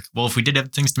work. Well, if we did have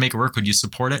things to make it work, would you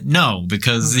support it? No,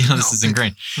 because this is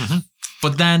ingrained. Mm-hmm.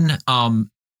 But then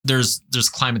there's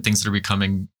climate things that are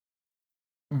becoming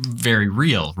very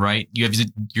real, right? You have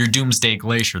your doomsday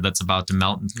glacier that's about to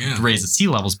melt and raise the sea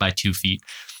levels by 2 feet.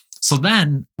 So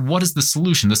then what is the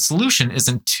solution? The solution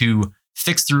isn't to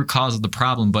fix the root cause of the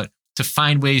problem, but to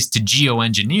find ways to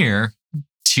geoengineer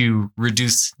to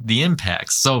reduce the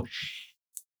impacts. So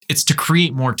it's to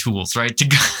create more tools, right?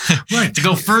 To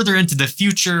go further into the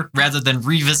future rather than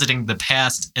revisiting the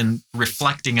past and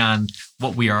reflecting on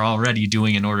what we are already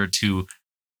doing in order to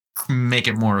make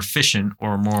it more efficient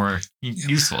or more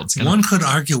useful. One could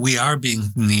argue we are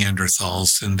being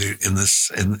Neanderthals in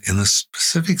the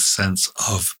specific sense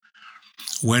of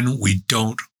when we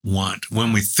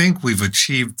when we think we've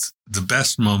achieved the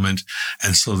best moment,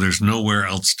 and so there's nowhere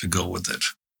else to go with it.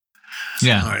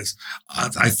 Yeah. All right.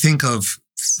 I think of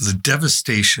the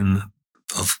devastation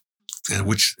of,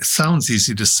 which sounds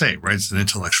easy to say, right? It's an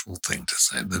intellectual thing to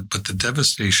say, but the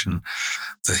devastation,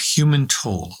 the human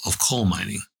toll of coal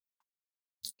mining,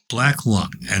 black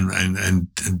lung,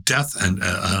 and death, and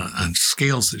on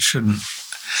scales that shouldn't,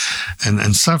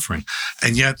 and suffering.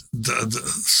 And yet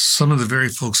some of the very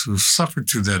folks who've suffered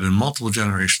through that in multiple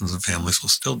generations of families will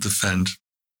still defend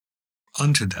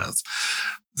unto death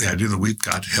the idea that we've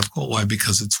got to have coal. Why?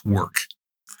 Because it's work.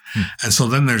 And so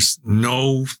then there's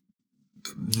no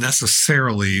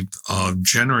necessarily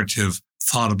generative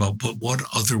thought about, but what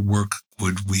other work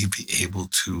would we be able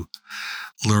to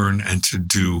learn and to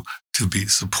do to be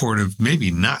supportive,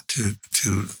 maybe not to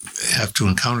have to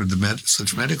encounter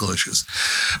such medical issues.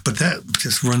 But that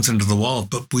just runs into the wall.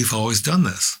 But we've always done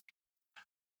this.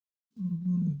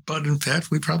 But in fact,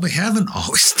 we probably haven't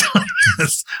always done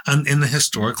this in the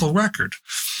historical record.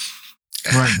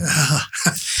 Right.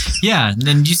 Yeah. And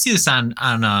then you see this on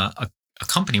a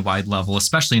company-wide level,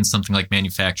 especially in something like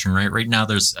manufacturing, right? Right now,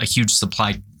 there's a huge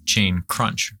supply chain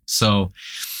crunch. So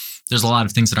there's a lot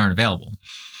of things that aren't available.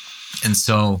 And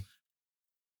so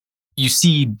you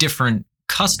see different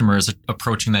customers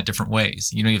approaching that different ways.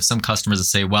 You have some customers that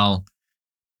say, well,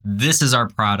 this is our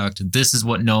product. This is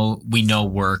what we know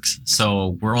works.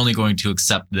 So we're only going to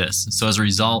accept this. So as a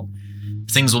result,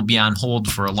 things will be on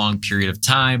hold for a long period of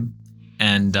time.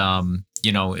 And,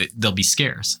 they'll be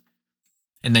scarce.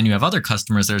 And then you have other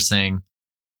customers that are saying,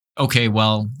 okay,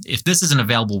 well, if this isn't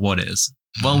available, what is?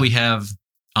 Well, we have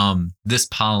this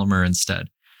polymer instead.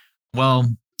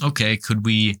 Well, okay, could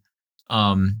we,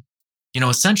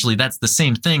 essentially that's the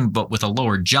same thing, but with a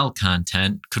lower gel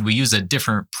content. Could we use a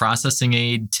different processing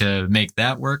aid to make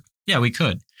that work? Yeah, we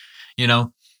could,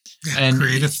 and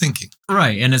creative thinking.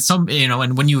 Right. And it's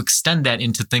and when you extend that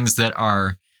into things that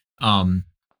are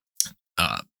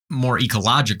more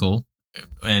ecological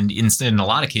and in a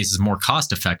lot of cases more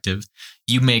cost effective,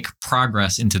 you make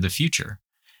progress into the future.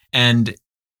 And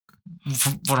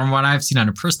from what I've seen on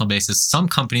a personal basis, some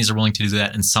companies are willing to do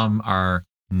that and some are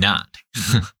not.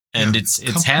 And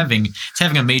it's having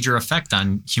a major effect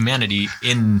on humanity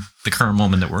in the current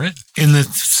moment that we're in. In the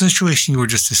situation you were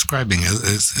just describing,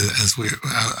 as we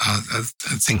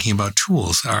thinking about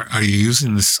tools, are you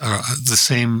using the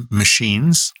same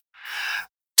machines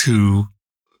to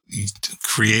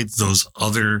create those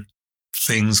other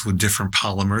things with different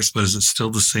polymers? But is it still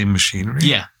the same machinery?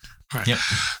 Yeah. Right. Yep.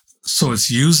 So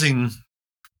it's using.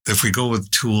 If we go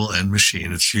with tool and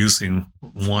machine, it's using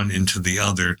one into the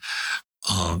other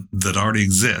that already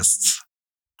exists,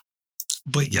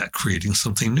 but yet creating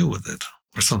something new with it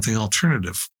or something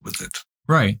alternative with it.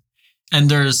 Right. And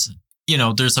there's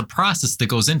a process that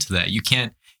goes into that.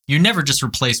 You never just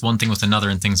replace one thing with another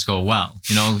and things go well.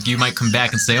 You might come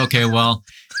back and say, okay, well,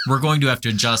 we're going to have to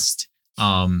adjust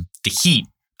the heat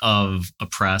of a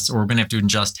press, or we're going to have to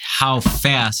adjust how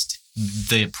fast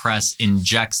the press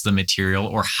injects the material,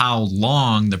 or how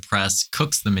long the press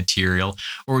cooks the material,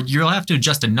 or you'll have to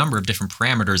adjust a number of different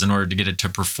parameters in order to get it to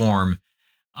perform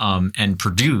and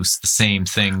produce the same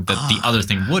thing that the other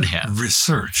thing would have.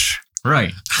 Research.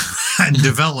 Right. And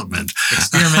development.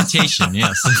 Experimentation,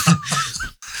 yes.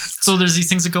 So there's these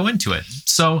things that go into it.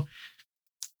 So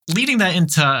leading that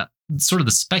into sort of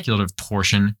the speculative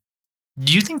portion,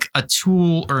 do you think a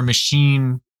tool or a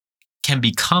machine can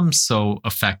become so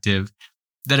effective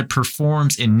that it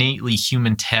performs innately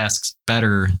human tasks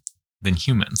better than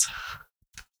humans?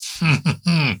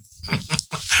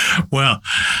 Well,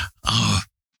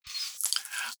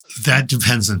 that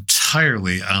depends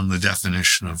entirely on the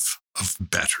definition of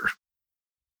better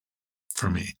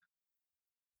for me.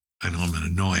 I know I'm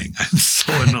annoying. I'm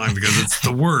so annoying because it's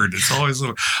the word. It's always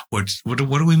the word. What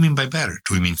do we mean by better?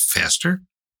 Do we mean faster?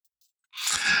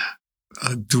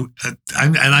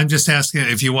 I'm just asking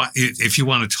if you want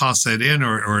to toss that in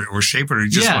or shape it, or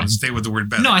you just want to stay with the word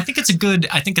better. No, I think it's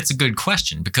a good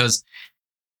question, because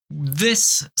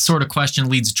this sort of question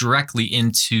leads directly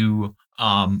into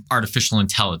artificial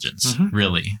intelligence,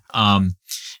 really. And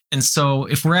so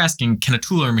if we're asking, can a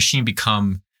tool or a machine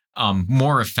become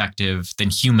more effective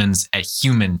than humans at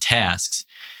human tasks?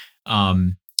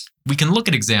 We can look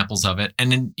at examples of it,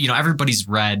 and then everybody's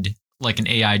read like an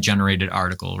AI generated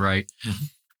article, right? Mm-hmm.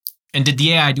 And did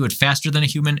the AI do it faster than a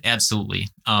human? Absolutely.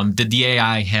 Did the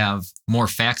AI have more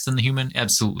facts than the human?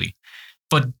 Absolutely.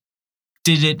 But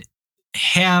did it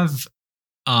have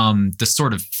the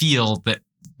sort of feel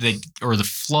or the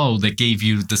flow that gave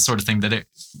you the sort of thing that it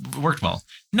worked well?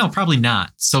 No, probably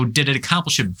not. So did it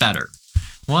accomplish it better?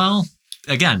 Well,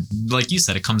 again, like you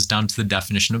said, it comes down to the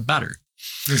definition of better.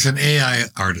 There's an AI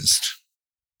artist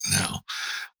now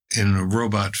in a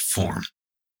robot form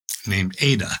named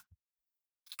Ada.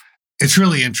 It's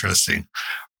really interesting.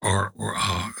 Or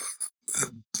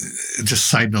just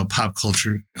side note, pop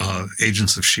culture,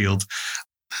 Agents of S.H.I.E.L.D.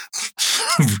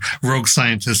 Rogue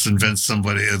scientist invents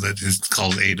somebody that is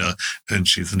called Ada, and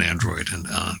she's an android. And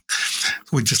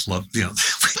we just love, we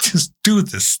just do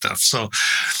this stuff. So,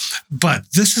 but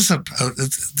this is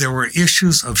there were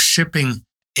issues of shipping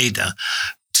Ada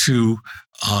to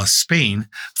Spain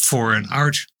for an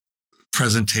art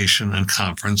presentation and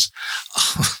conference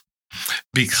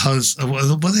because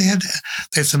they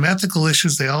had some ethical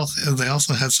issues. They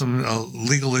also had some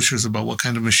legal issues about what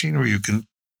kind of machinery you can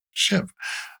ship.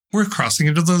 We're crossing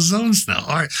into those zones now.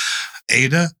 All right,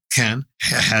 Ada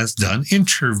has done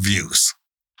interviews.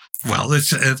 Well,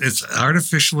 it's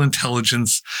artificial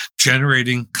intelligence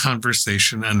generating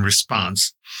conversation and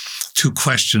response to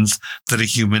questions that a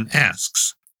human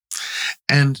asks,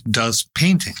 and does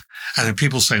painting. And then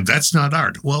people say, that's not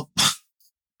art. Well,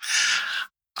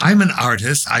 I'm an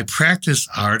artist. I practice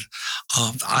art.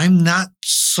 I'm not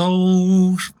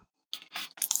so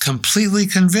completely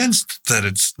convinced that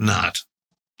it's not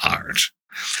art.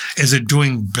 Is it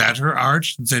doing better art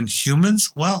than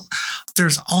humans? Well,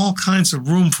 there's all kinds of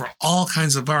room for all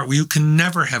kinds of art. You can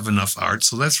never have enough art,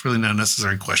 so that's really not a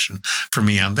necessary question for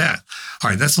me on that. All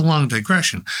right, that's a long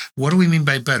digression. What do we mean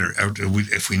by better?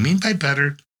 If we mean by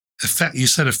better, you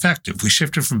said effective. We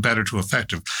shifted from better to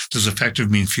effective. Does effective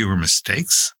mean fewer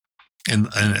mistakes? And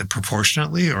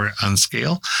proportionately or on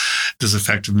scale? Does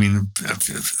effective mean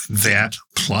that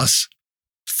plus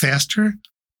faster?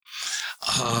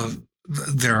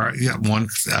 There are one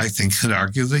I think could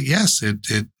argue that yes,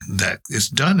 that is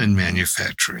done in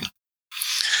manufacturing.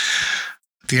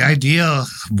 The idea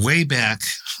way back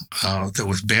that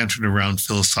was bantered around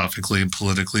philosophically and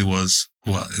politically was,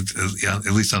 well,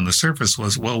 at least on the surface,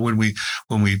 was, well, when we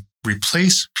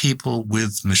replace people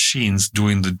with machines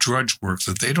doing the drudge work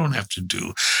that they don't have to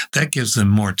do, that gives them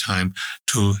more time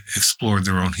to explore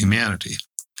their own humanity.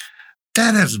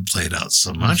 That hasn't played out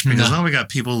so much because now we got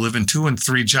people living 2 and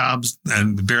 3 jobs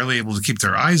and barely able to keep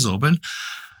their eyes open.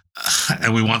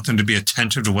 and we want them to be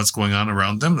attentive to what's going on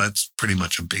around them. That's pretty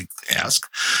much a big ask.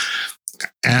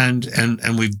 And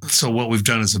what we've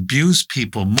done is abuse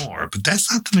people more, but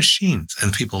that's not the machines.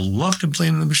 And people love to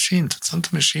blame the machines. It's not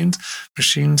the machines.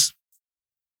 Machines,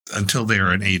 until they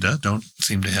are an ADA, don't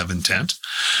seem to have intent.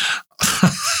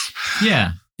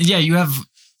 Yeah. You have,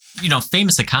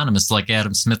 famous economists like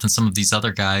Adam Smith and some of these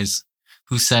other guys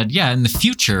who said, in the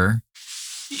future,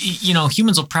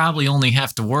 humans will probably only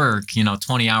have to work,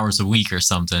 20 hours a week or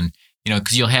something,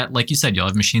 because you'll have, like you said, you'll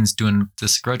have machines doing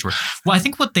this grudge work. Well, I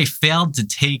think what they failed to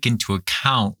take into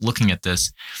account looking at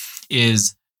this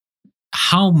is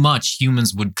how much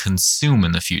humans would consume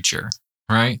in the future,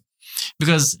 right?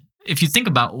 Because if you think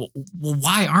about, well,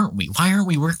 why aren't we? Why aren't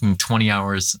we working 20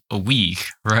 hours a week,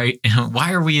 right?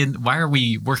 Why are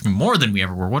we working more than we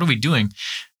ever were? What are we doing?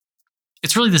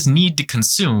 It's really this need to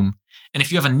consume. And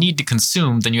if you have a need to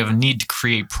consume, then you have a need to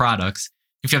create products.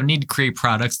 If you have a need to create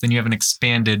products, then you have an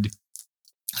expanded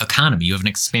economy. You have an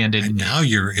expanded. And now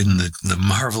you're in the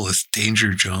marvelous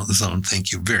danger zone.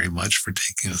 Thank you very much for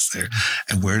taking us there.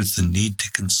 And where does the need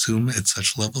to consume at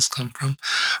such levels come from?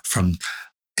 From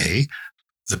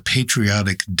the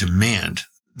patriotic demand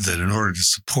that in order to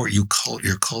support your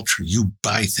culture, you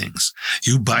buy things.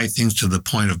 You buy things to the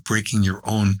point of breaking your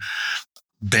own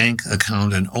bank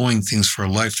account and owing things for a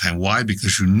lifetime. Why?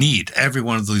 Because you need every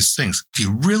one of those things. Do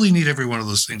you really need every one of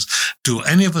those things? Do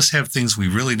any of us have things we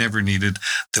really never needed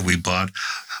that we bought?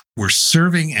 We're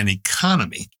serving an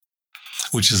economy,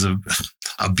 which is a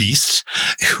beast,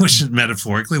 which is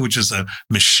metaphorically, which is a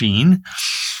machine,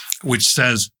 which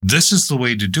says this is the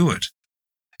way to do it.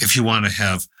 If you want to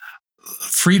have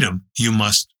freedom, you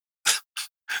must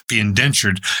be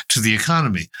indentured to the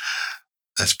economy.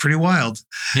 That's pretty wild.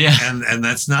 Yeah. And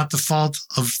that's not the fault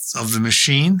of the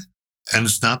machine, and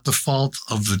it's not the fault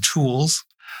of the tools.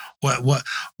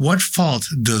 What fault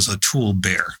does a tool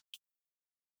bear?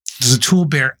 Does a tool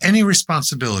bear any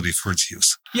responsibility for its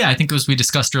use? Yeah, I think as we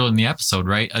discussed earlier in the episode,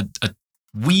 right?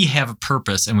 We have a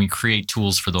purpose and we create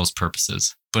tools for those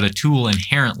purposes. But a tool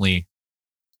inherently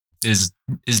is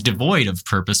devoid of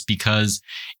purpose because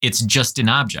it's just an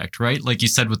object, right? Like you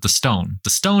said with the stone.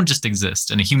 The stone just exists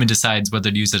and a human decides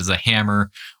whether to use it as a hammer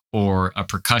or a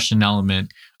percussion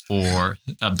element or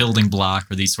a building block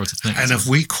or these sorts of things. And if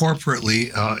we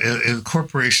corporately,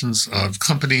 corporations,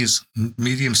 companies,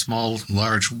 medium, small,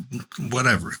 large,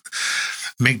 whatever,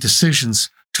 make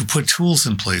decisions to put tools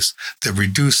in place that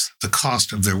reduce the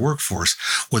cost of their workforce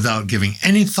without giving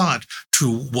any thought to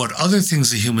what other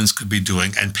things the humans could be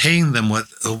doing and paying them what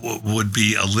would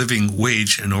be a living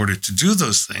wage in order to do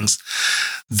those things,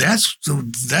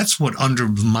 that's what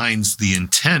undermines the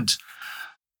intent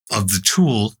of the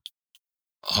tool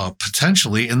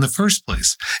potentially in the first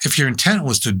place. If your intent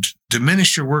was to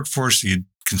diminish your workforce so you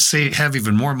can have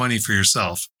even more money for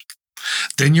yourself,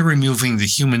 then you're removing the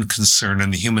human concern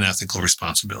and the human ethical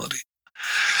responsibility.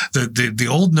 The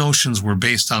old notions were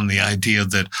based on the idea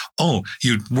that,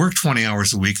 you'd work 20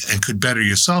 hours a week and could better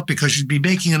yourself because you'd be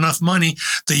making enough money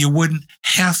that you wouldn't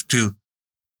have to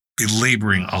be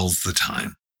laboring all the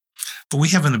time. But we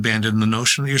haven't abandoned the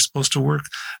notion that you're supposed to work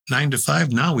 9 to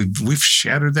 5. Now we've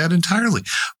shattered that entirely.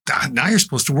 Now you're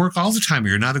supposed to work all the time.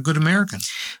 You're not a good American.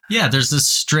 Yeah, there's this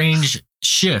strange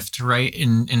shift, right,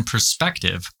 in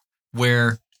perspective,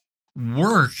 where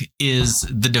work is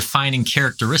the defining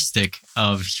characteristic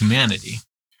of humanity,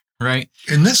 right?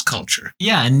 In this culture.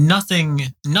 Yeah, and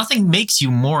nothing makes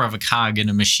you more of a cog in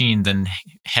a machine than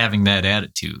having that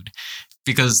attitude.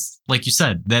 Because, like you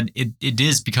said, that it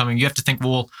is becoming, you have to think,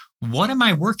 well, what am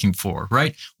I working for,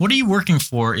 right? What are you working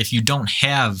for if you don't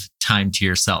have time to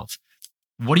yourself?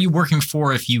 What are you working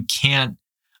for if you can't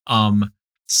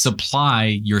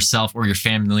supply yourself or your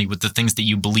family with the things that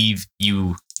you believe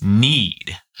you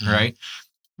need, right?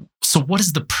 So what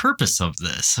is the purpose of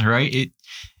this, right?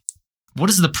 What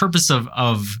is the purpose of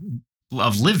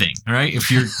living, right?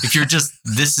 If you're just,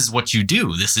 this is what you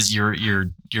do, this is your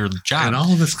job. And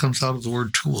all of this comes out of the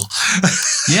word tool.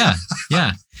 Yeah.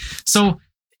 So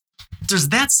there's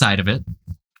that side of it,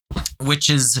 which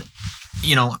is,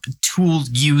 tool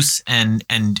use and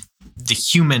the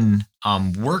human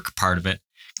work part of it.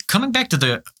 Coming back to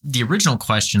the original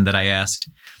question that I asked,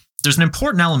 there's an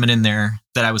important element in there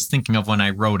that I was thinking of when I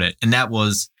wrote it, and that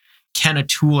was, can a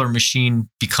tool or machine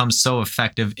become so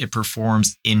effective it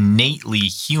performs innately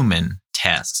human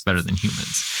tasks better than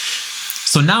humans?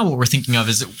 So now what we're thinking of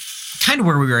is kind of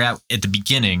where we were at the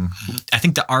beginning. I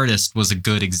think the artist was a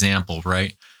good example,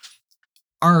 right?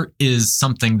 Art is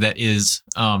something that is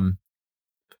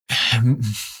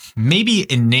maybe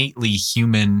innately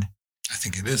human. I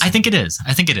think it is. I think it is.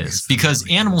 I think it is It's because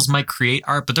really animals might create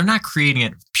art, but they're not creating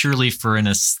it purely for an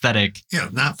aesthetic. Yeah,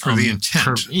 not for the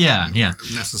intent. Yeah.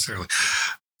 Necessarily.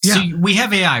 So Yeah. we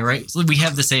have AI, right? So we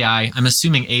have this AI. I'm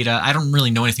assuming Ada. I don't really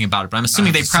know anything about it, but I'm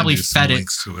assuming they probably fed it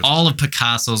all of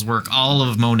Picasso's work, all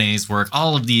of Monet's work,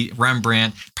 all of the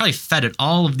Rembrandt, probably fed it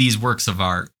all of these works of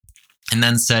art and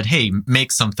then said, hey,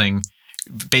 make something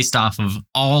based off of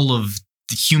all of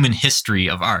the human history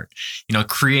of art,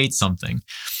 create something.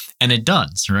 And it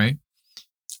does, right?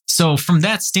 So from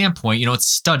that standpoint, it's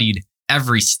studied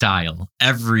every style,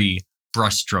 every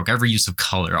brushstroke, every use of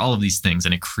color, all of these things,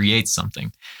 and it creates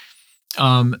something.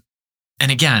 And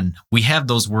again, we have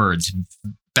those words,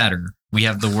 better. We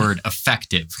have the word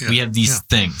effective. We have these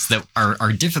things that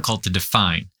are difficult to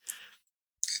define.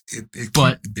 It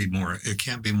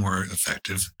can't be more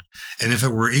effective. And if it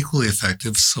were equally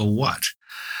effective, so what?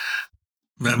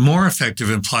 That more effective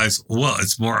implies, well,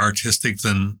 it's more artistic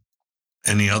than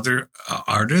any other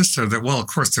artist, or that, well, of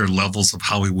course, there are levels of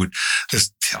how we would.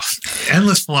 There's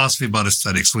endless philosophy about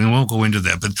aesthetics. We won't go into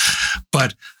that,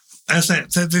 but as I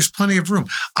said, there's plenty of room.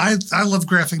 I love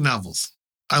graphic novels.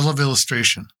 I love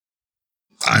illustration.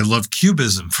 I love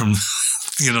cubism from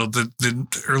the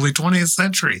early 20th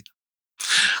century.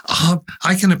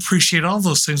 I can appreciate all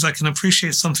those things. I can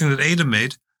appreciate something that Ada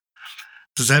made.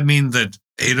 Does that mean that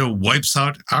Ada wipes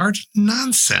out art?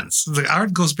 Nonsense. The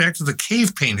art goes back to the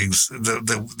cave paintings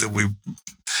that we.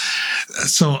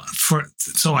 So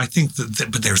I think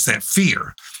but there's that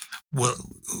fear.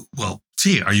 Well,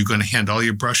 gee, are you going to hand all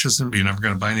your brushes and you're never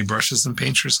going to buy any brushes and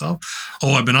paint yourself?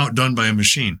 Oh, I've been outdone by a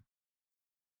machine.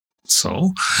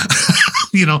 So,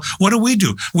 what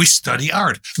do? We study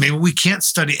art. Maybe we can't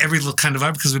study every little kind of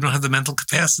art because we don't have the mental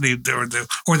capacity or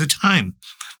the time.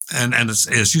 And it's,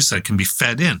 as you said, can be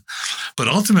fed in. But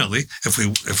ultimately, if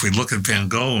we look at Van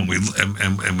Gogh and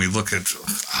we look at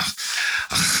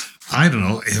I don't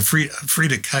know,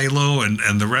 Frida Kahlo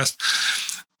and the rest,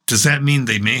 does that mean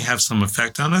they may have some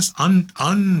effect on us?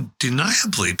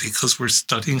 Undeniably, because we're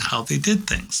studying how they did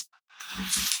things.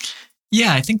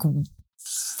 Yeah, I think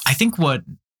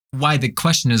why the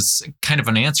question is kind of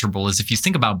unanswerable is if you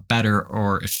think about better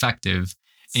or effective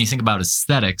and you think about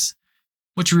aesthetics,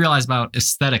 what you realize about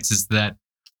aesthetics is that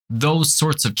those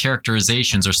sorts of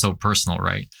characterizations are so personal,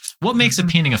 right? What makes a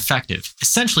painting effective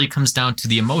essentially comes down to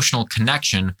the emotional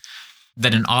connection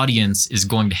that an audience is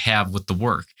going to have with the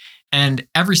work. And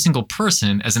every single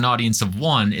person, as an audience of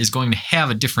one, is going to have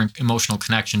a different emotional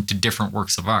connection to different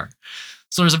works of art.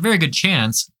 So there's a very good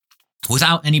chance,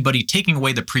 without anybody taking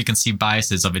away the preconceived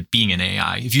biases of it being an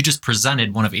AI, if you just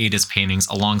presented one of Ada's paintings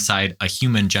alongside a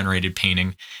human-generated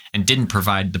painting and didn't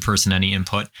provide the person any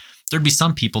input, there'd be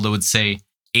some people that would say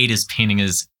Ada's painting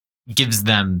is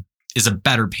a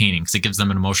better painting because it gives them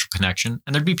an emotional connection.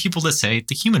 And there'd be people that say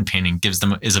the human painting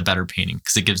is a better painting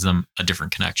because it gives them a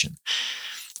different connection.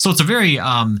 So it's a very,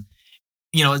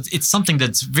 it's something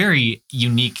that's very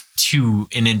unique to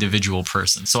an individual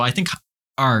person. So I think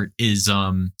art is...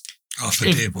 off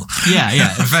the table.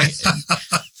 Yeah.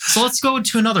 So let's go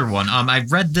to another one. I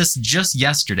read this just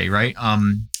yesterday, right?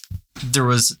 There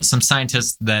was some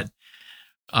scientists that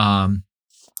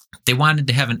they wanted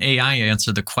to have an AI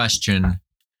answer the question.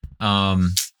 Let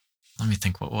me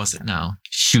think, what was it now?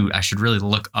 Shoot, I should really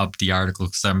look up the article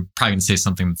because I'm probably going to say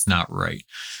something that's not right.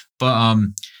 But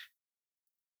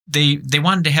they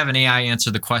wanted to have an AI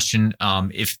answer the question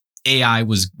if AI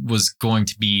was going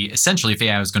to be, essentially, if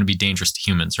AI was going to be dangerous to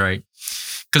humans, right?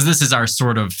 Because this is our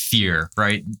sort of fear,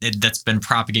 right? That's been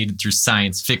propagated through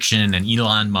science fiction and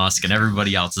Elon Musk and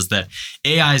everybody else, is that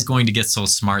AI is going to get so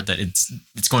smart that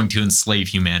it's going to enslave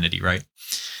humanity, right?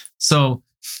 So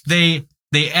they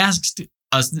asked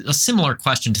a similar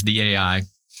question to the AI,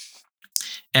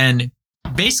 and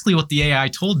basically what the AI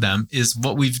told them is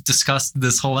what we've discussed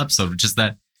this whole episode, which is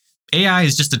that AI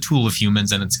is just a tool of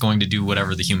humans and it's going to do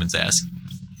whatever the humans ask.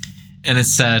 And it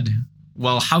said,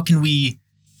 well, how can we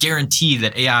guarantee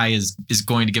that AI is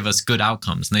going to give us good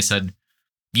outcomes? And they said,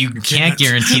 you can't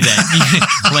guarantee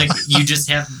that. You just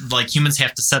have, humans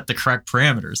have to set the correct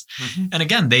parameters. Mm-hmm. And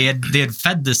again, they had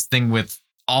fed this thing with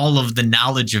all of the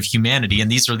knowledge of humanity,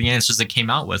 and these are the answers that came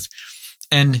out with.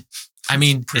 And I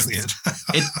mean,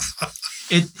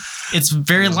 it's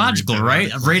very logical, right?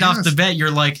 Right off the bat,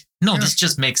 you're like, no, this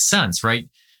just makes sense, right?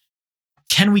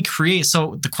 Can we create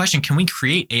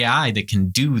AI that can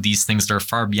do these things that are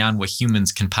far beyond what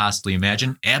humans can possibly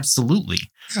imagine? Absolutely.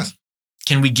 Yeah.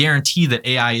 Can we guarantee that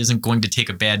AI isn't going to take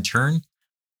a bad turn?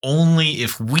 Only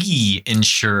if we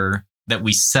ensure that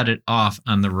we set it off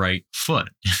on the right foot.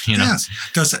 Yes.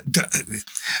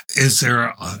 Is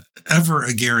there ever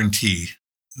a guarantee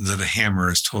that a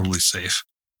hammer is totally safe?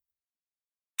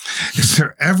 Is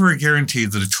there ever a guarantee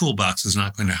that a toolbox is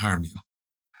not going to harm you?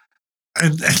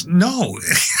 And no,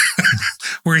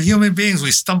 we're human beings.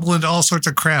 We stumble into all sorts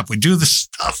of crap. We do this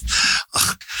stuff.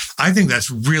 I think that's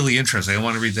really interesting. I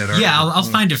want to read that article. Yeah, I'll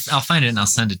find it. I'll find it and I'll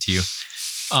send it to you.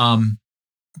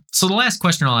 So the last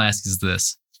question I'll ask is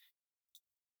this: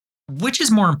 which is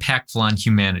more impactful on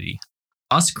humanity,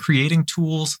 us creating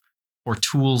tools or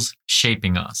tools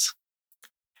shaping us?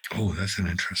 Oh, that's an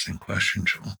interesting question,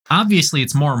 Joel. Obviously,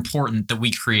 it's more important that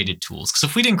we created tools, because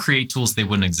if we didn't create tools, they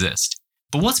wouldn't exist.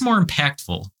 But what's more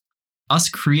impactful, us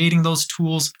creating those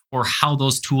tools or how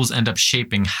those tools end up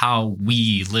shaping how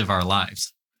we live our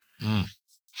lives?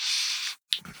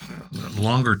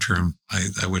 Longer term,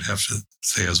 I would have to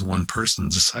say as one person,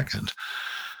 the second.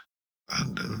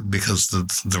 Because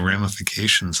the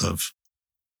ramifications of,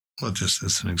 well, just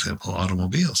as an example,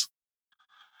 automobiles.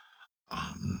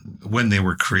 When they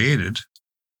were created,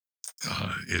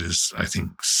 it is, I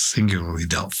think, singularly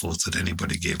doubtful that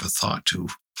anybody gave a thought to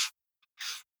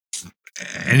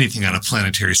anything on a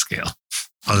planetary scale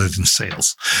other than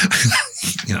sales.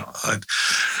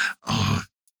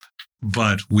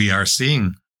 But we are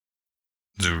seeing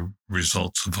the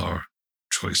results of our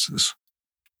choices.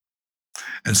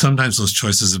 And sometimes those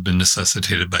choices have been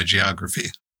necessitated by geography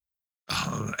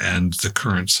and the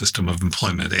current system of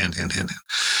employment and.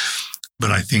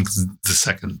 But I think the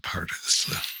second part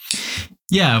is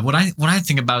yeah. What I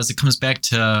think about is it comes back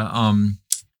to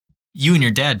you and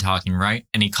your dad talking, right?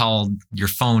 And he called your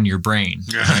phone your brain,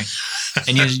 right?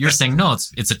 And you're saying no,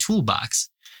 it's a toolbox.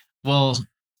 Well,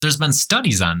 there's been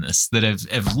studies on this that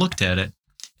have looked at it,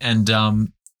 and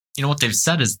what they've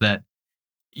said is that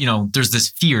there's this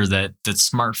fear that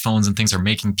smartphones and things are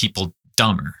making people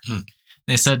dumber.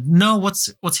 They said no,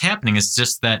 what's happening is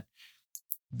just that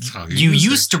you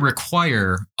used to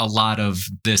require a lot of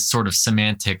this sort of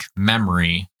semantic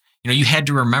memory. You had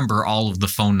to remember all of the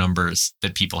phone numbers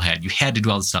that people had. You had to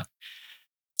do all this stuff.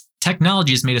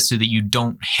 Technology has made it so that you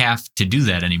don't have to do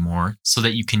that anymore, so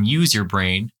that you can use your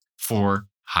brain for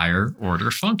higher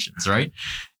order functions, right?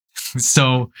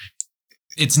 So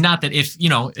it's not that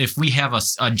if we have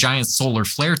a giant solar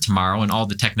flare tomorrow and all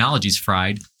the technology's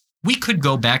fried, we could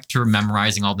go back to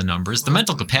memorizing all the numbers. The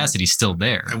mental capacity is still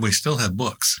there. And we still have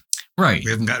books. Right.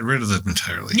 We haven't gotten rid of them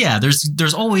entirely. Yeah,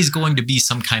 there's always going to be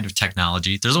some kind of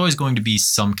technology. There's always going to be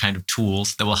some kind of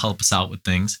tools that will help us out with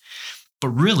things. But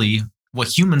really,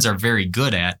 what humans are very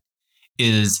good at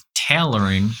is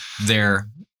tailoring their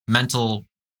mental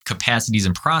capacities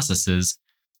and processes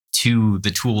to the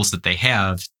tools that they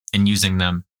have and using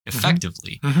them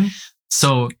effectively. Mm-hmm.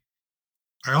 So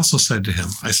I also said to him,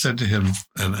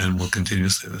 and we'll continue to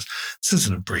say this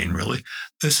isn't a brain, really.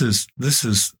 This is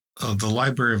the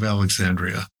Library of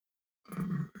Alexandria,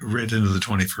 right into the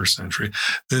 21st century.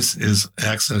 This is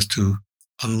access to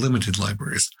unlimited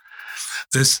libraries.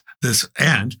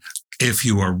 And if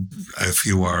you are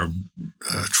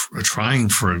trying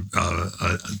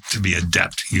to be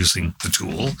adept using the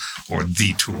tool or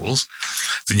the tools,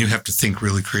 then you have to think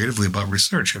really creatively about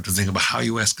research. You have to think about how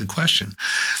you ask a question.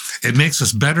 It makes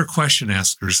us better question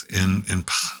askers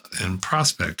in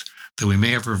prospect than we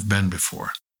may ever have been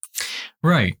before.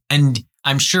 Right. And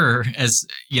I'm sure, as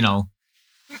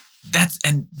that's,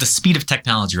 and the speed of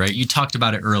technology, right? You talked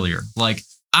about it earlier. Like,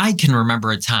 I can remember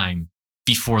a time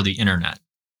before the internet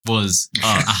was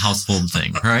a household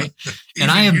thing, right?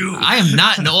 And I am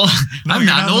not an old, I'm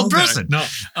not an old person. No.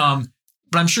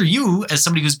 But I'm sure you, as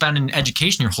somebody who's been in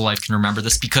education your whole life, can remember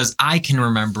this, because I can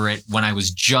remember it when I was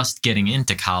just getting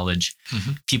into college.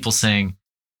 Mm-hmm. People saying,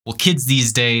 well, kids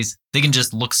these days, they can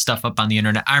just look stuff up on the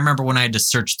internet. I remember when I had to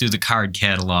search through the card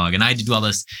catalog and I had to do all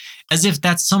this, as if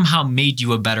that somehow made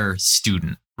you a better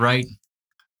student, right?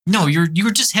 No,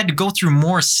 you just had to go through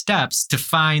more steps to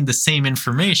find the same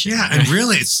information. Yeah, and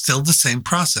really, it's still the same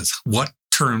process. What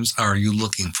terms are you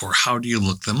looking for? How do you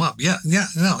look them up? Yeah.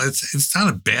 No, it's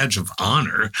not a badge of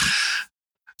honor.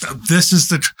 This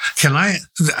is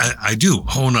I do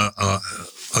own a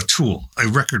tool, a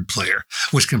record player,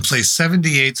 which can play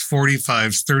 78s,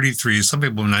 45s, 33s. Some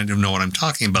people might not even know what I'm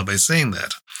talking about by saying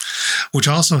that. Which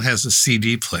also has a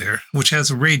CD player, which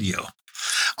has a radio.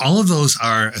 All of those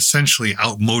are essentially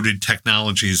outmoded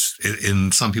technologies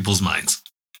in some people's minds.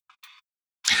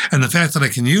 And the fact that I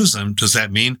can use them, does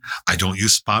that mean I don't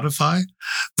use Spotify?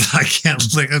 That I can't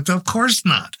link? Of course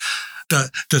not.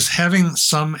 Does having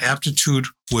some aptitude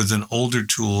with an older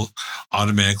tool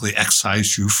automatically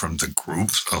excise you from the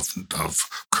group of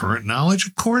current knowledge?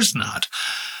 Of course not.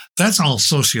 That's all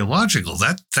sociological.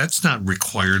 That's not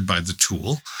required by the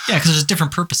tool. Yeah, because there's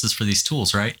different purposes for these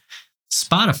tools, right?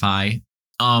 Spotify,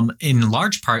 in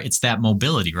large part, it's that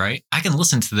mobility, right? I can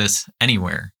listen to this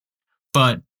anywhere.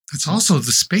 But it's also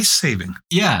the space saving.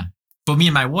 Yeah. But me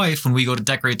and my wife, when we go to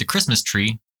decorate the Christmas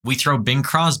tree, we throw Bing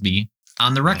Crosby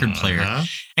on the record player.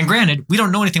 And granted, we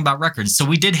don't know anything about records, so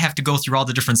we did have to go through all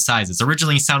the different sizes.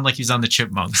 Originally, he sounded like he was on the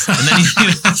Chipmunks. And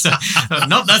then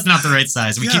nope, that's not the right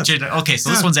size. We keep changing. Okay, so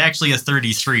this one's actually a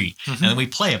 33. And then we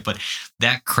play it. But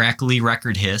that crackly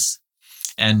record hiss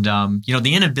and,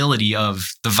 the inability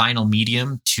of the vinyl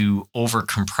medium to over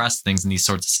compress things and these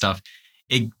sorts of stuff,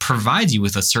 it provides you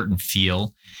with a certain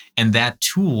feel. And that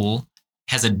tool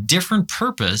has a different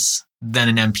purpose than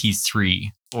an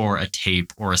MP3 or a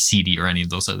tape or a CD or any of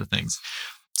those other things.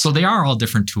 So they are all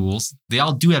different tools. They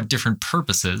all do have different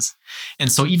purposes.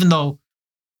 And so even though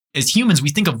as humans, we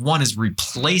think of one as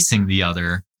replacing the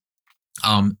other,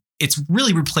 it's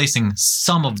really replacing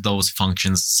some of those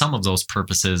functions, some of those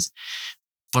purposes.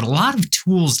 But a lot of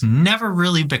tools never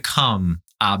really become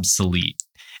obsolete.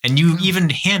 And even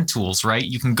hand tools, right?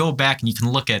 You can go back and you can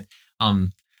look at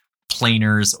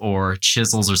planers or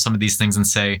chisels or some of these things and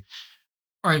say,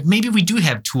 all right, maybe we do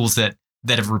have tools that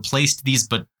have replaced these,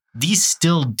 but these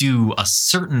still do a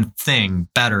certain thing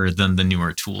better than the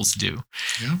newer tools do.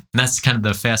 Yeah. And that's kind of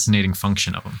the fascinating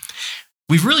function of them.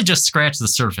 We've really just scratched the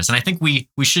surface. And I think we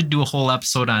should do a whole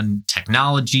episode on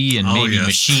technology and maybe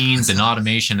machines and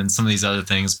automation and some of these other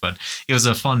things. But it was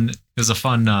a fun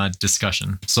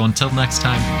discussion. So until next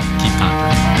time, keep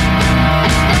pondering.